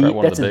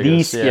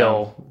the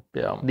skill.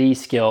 Yeah. The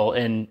skill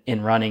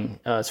in running,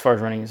 as far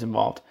as running is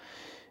involved.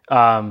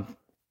 And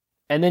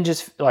then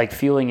just like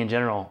fueling in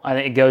general. I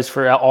think it goes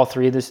for all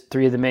three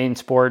of the main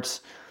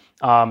sports.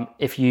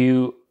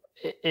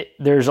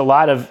 There's a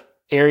lot of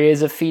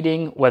areas of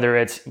feeding, whether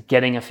it's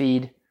getting a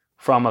feed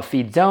from a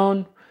feed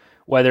zone,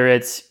 whether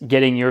it's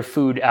getting your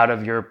food out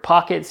of your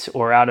pockets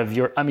or out of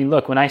your,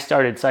 look, when I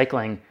started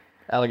cycling,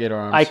 alligator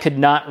arms, I could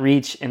not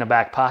reach in a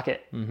back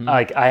pocket.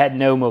 Like I had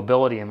no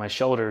mobility in my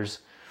shoulders.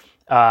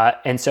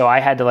 And so I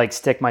had to like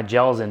stick my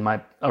gels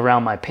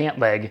around my pant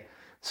leg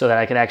so that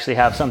I could actually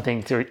have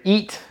something to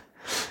eat.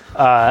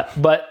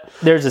 But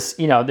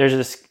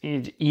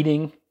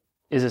eating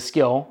is a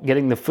skill,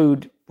 getting the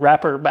food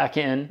wrapper back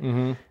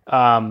in.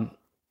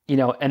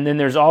 And then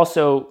there's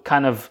also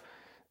kind of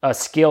a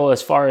skill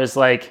as far as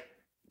like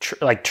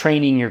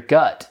training your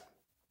gut.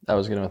 I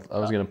was gonna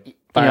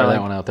fire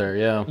that one out there.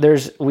 Yeah.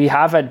 We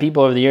have had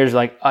people over the years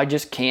like, I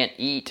just can't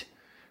eat.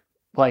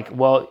 Like,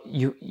 well,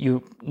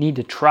 you need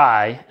to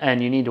try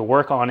and you need to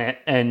work on it.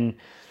 And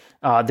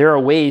there are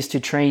ways to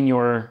train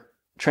your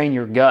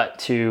gut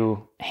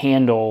to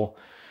handle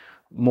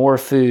more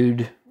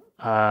food,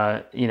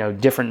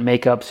 different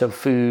makeups of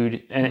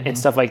food and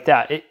stuff like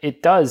that.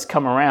 It does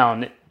come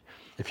around.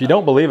 If you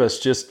don't believe us,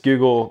 just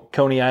Google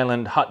Coney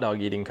Island hot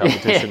dog eating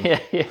competition.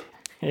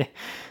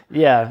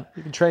 Yeah.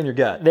 You can train your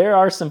gut. There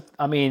are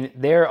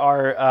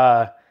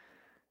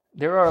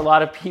a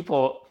lot of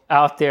people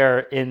out there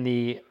in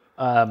the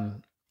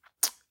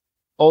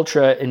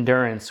ultra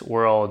endurance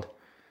world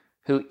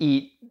who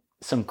eat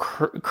some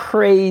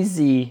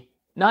crazy,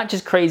 not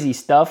just crazy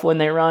stuff when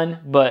they run,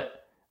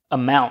 but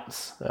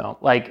amounts,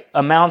 like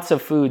amounts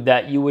of food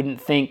that you wouldn't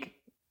think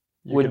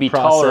would be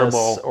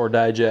tolerable or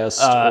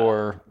digest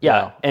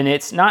And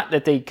it's not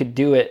that they could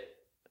do it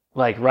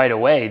like right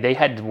away. They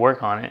had to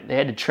work on it. They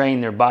had to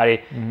train their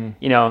body, and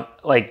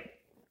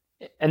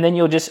then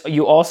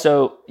you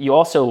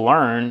also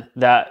learn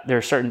that there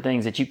are certain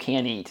things that you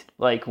can't eat,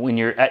 like when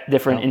you're at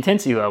different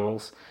intensity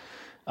levels.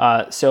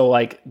 So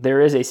like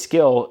there is a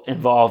skill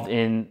involved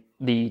in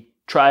the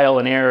trial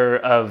and error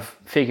of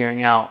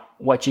figuring out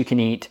what you can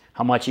eat,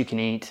 how much you can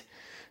eat,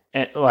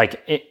 and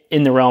like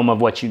in the realm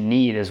of what you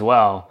need as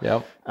well.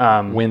 Yep.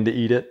 When to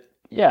eat it.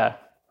 Yeah.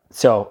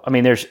 So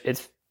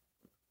it's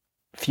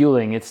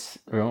fueling. It's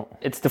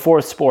the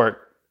fourth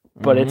sport,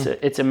 but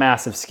it's a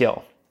massive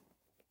skill.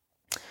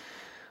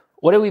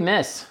 What did we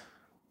miss?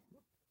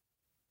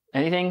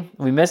 Anything?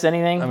 We miss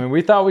anything?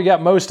 We thought we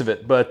got most of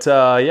it, but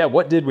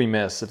what did we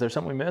miss? If there's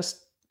something we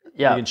missed,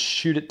 you can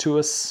shoot it to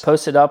us.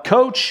 Post it up.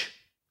 Coach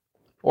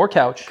or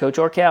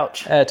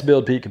couch. At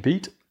Build, Pete,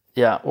 Compete.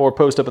 Yeah. Or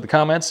post up in the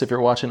comments if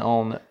you're watching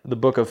on the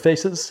Book of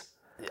Faces.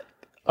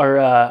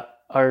 Our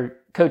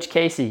Coach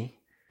Casey.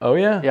 Oh,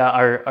 yeah? Yeah,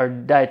 our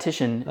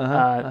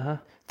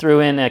dietitian threw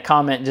in a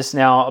comment just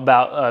now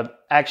about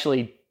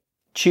actually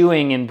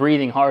chewing and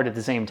breathing hard at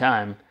the same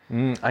time.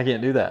 I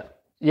can't do that.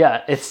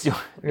 Yeah, we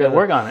gotta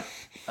work on it.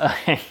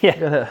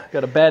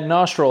 Got a bad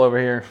nostril over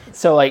here.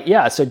 So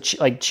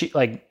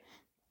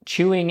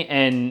chewing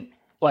and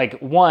like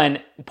one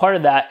part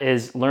of that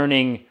is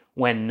learning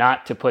when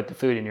not to put the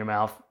food in your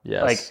mouth.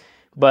 Yes.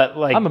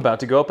 I'm about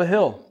to go up a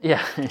hill.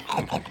 Yeah.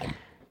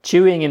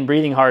 Chewing and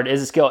breathing hard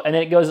is a skill, and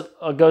it goes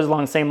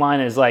along the same line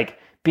as like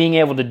being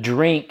able to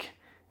drink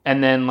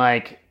and then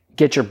like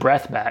get your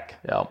breath back.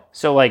 Yeah.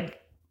 So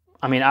like,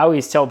 I mean, I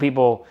always tell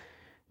people,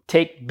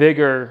 take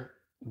bigger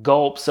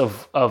gulps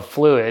of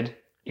fluid.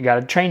 You got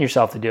to train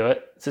yourself to do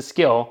it. It's a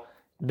skill.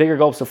 Bigger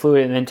gulps of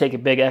fluid, and then take a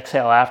big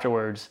exhale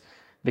afterwards,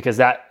 because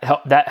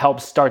that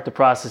helps start the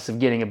process of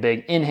getting a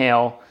big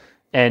inhale,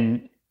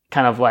 and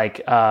kind of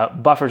like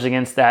buffers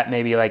against that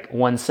maybe like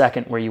 1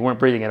 second where you weren't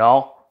breathing at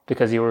all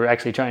because you were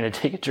actually trying to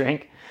take a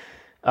drink.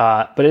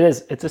 But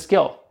it's a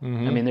skill.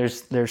 Mm-hmm. I mean,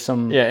 there's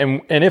some... Yeah,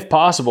 and if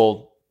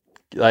possible,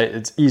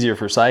 it's easier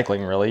for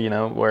cycling, really,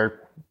 where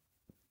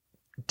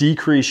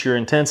decrease your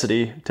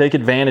intensity, take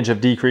advantage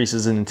of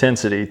decreases in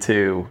intensity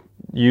to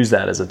use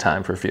that as a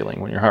time for feeling.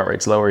 When your heart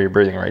rate's lower, your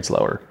breathing rate's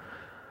lower.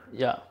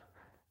 Yeah.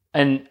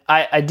 And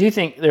I do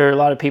think there are a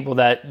lot of people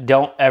that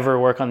don't ever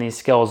work on these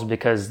skills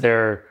because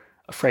they're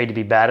afraid to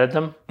be bad at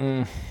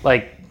them.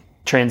 Like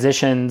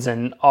transitions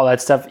and all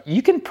that stuff.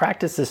 You can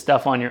practice this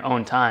stuff on your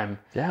own time.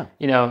 Yeah.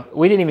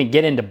 We didn't even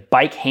get into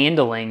bike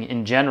handling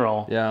in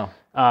general. Yeah.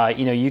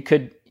 You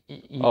could...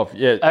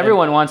 yeah.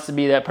 Everyone wants to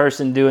be that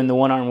person doing the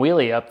one-arm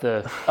wheelie up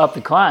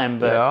the climb,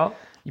 but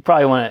you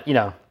probably want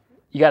to,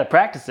 you got to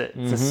practice it.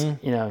 It's just,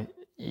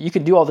 you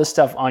can do all this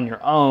stuff on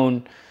your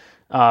own.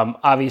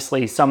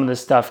 Obviously, some of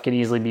this stuff can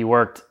easily be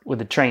worked with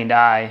a trained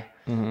eye.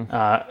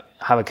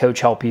 Have a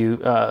coach help you,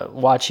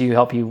 watch you,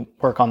 help you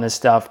work on this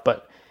stuff,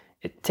 but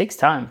it takes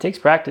time. It takes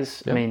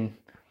practice. Yep. I mean,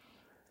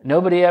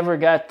 nobody ever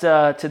got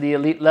to the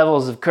elite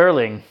levels of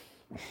curling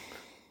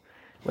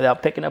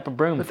without picking up a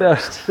broom.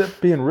 Without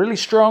being really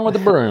strong with a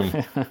broom.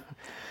 All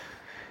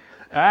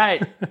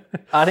right.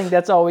 I think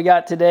that's all we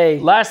got today.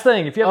 Last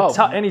thing, if you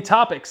have any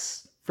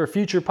topics for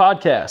future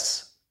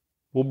podcasts,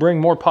 we'll bring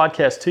more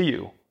podcasts to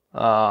you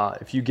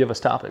if you give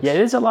us topics. Yeah,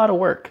 it is a lot of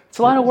work. It's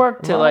a lot of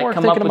work to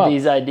come up with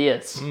these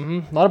ideas.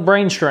 A lot of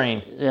brain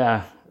strain.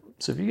 Yeah.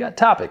 So if you got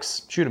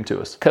topics, shoot them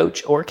to us.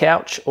 Coach or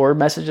couch, or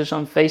message us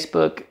on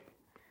Facebook,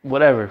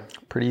 whatever.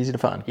 Pretty easy to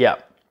find. Yeah.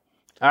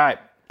 All right.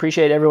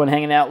 Appreciate everyone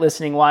hanging out,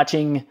 listening,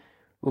 watching.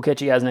 We'll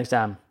catch you guys next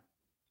time.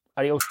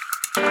 Adios.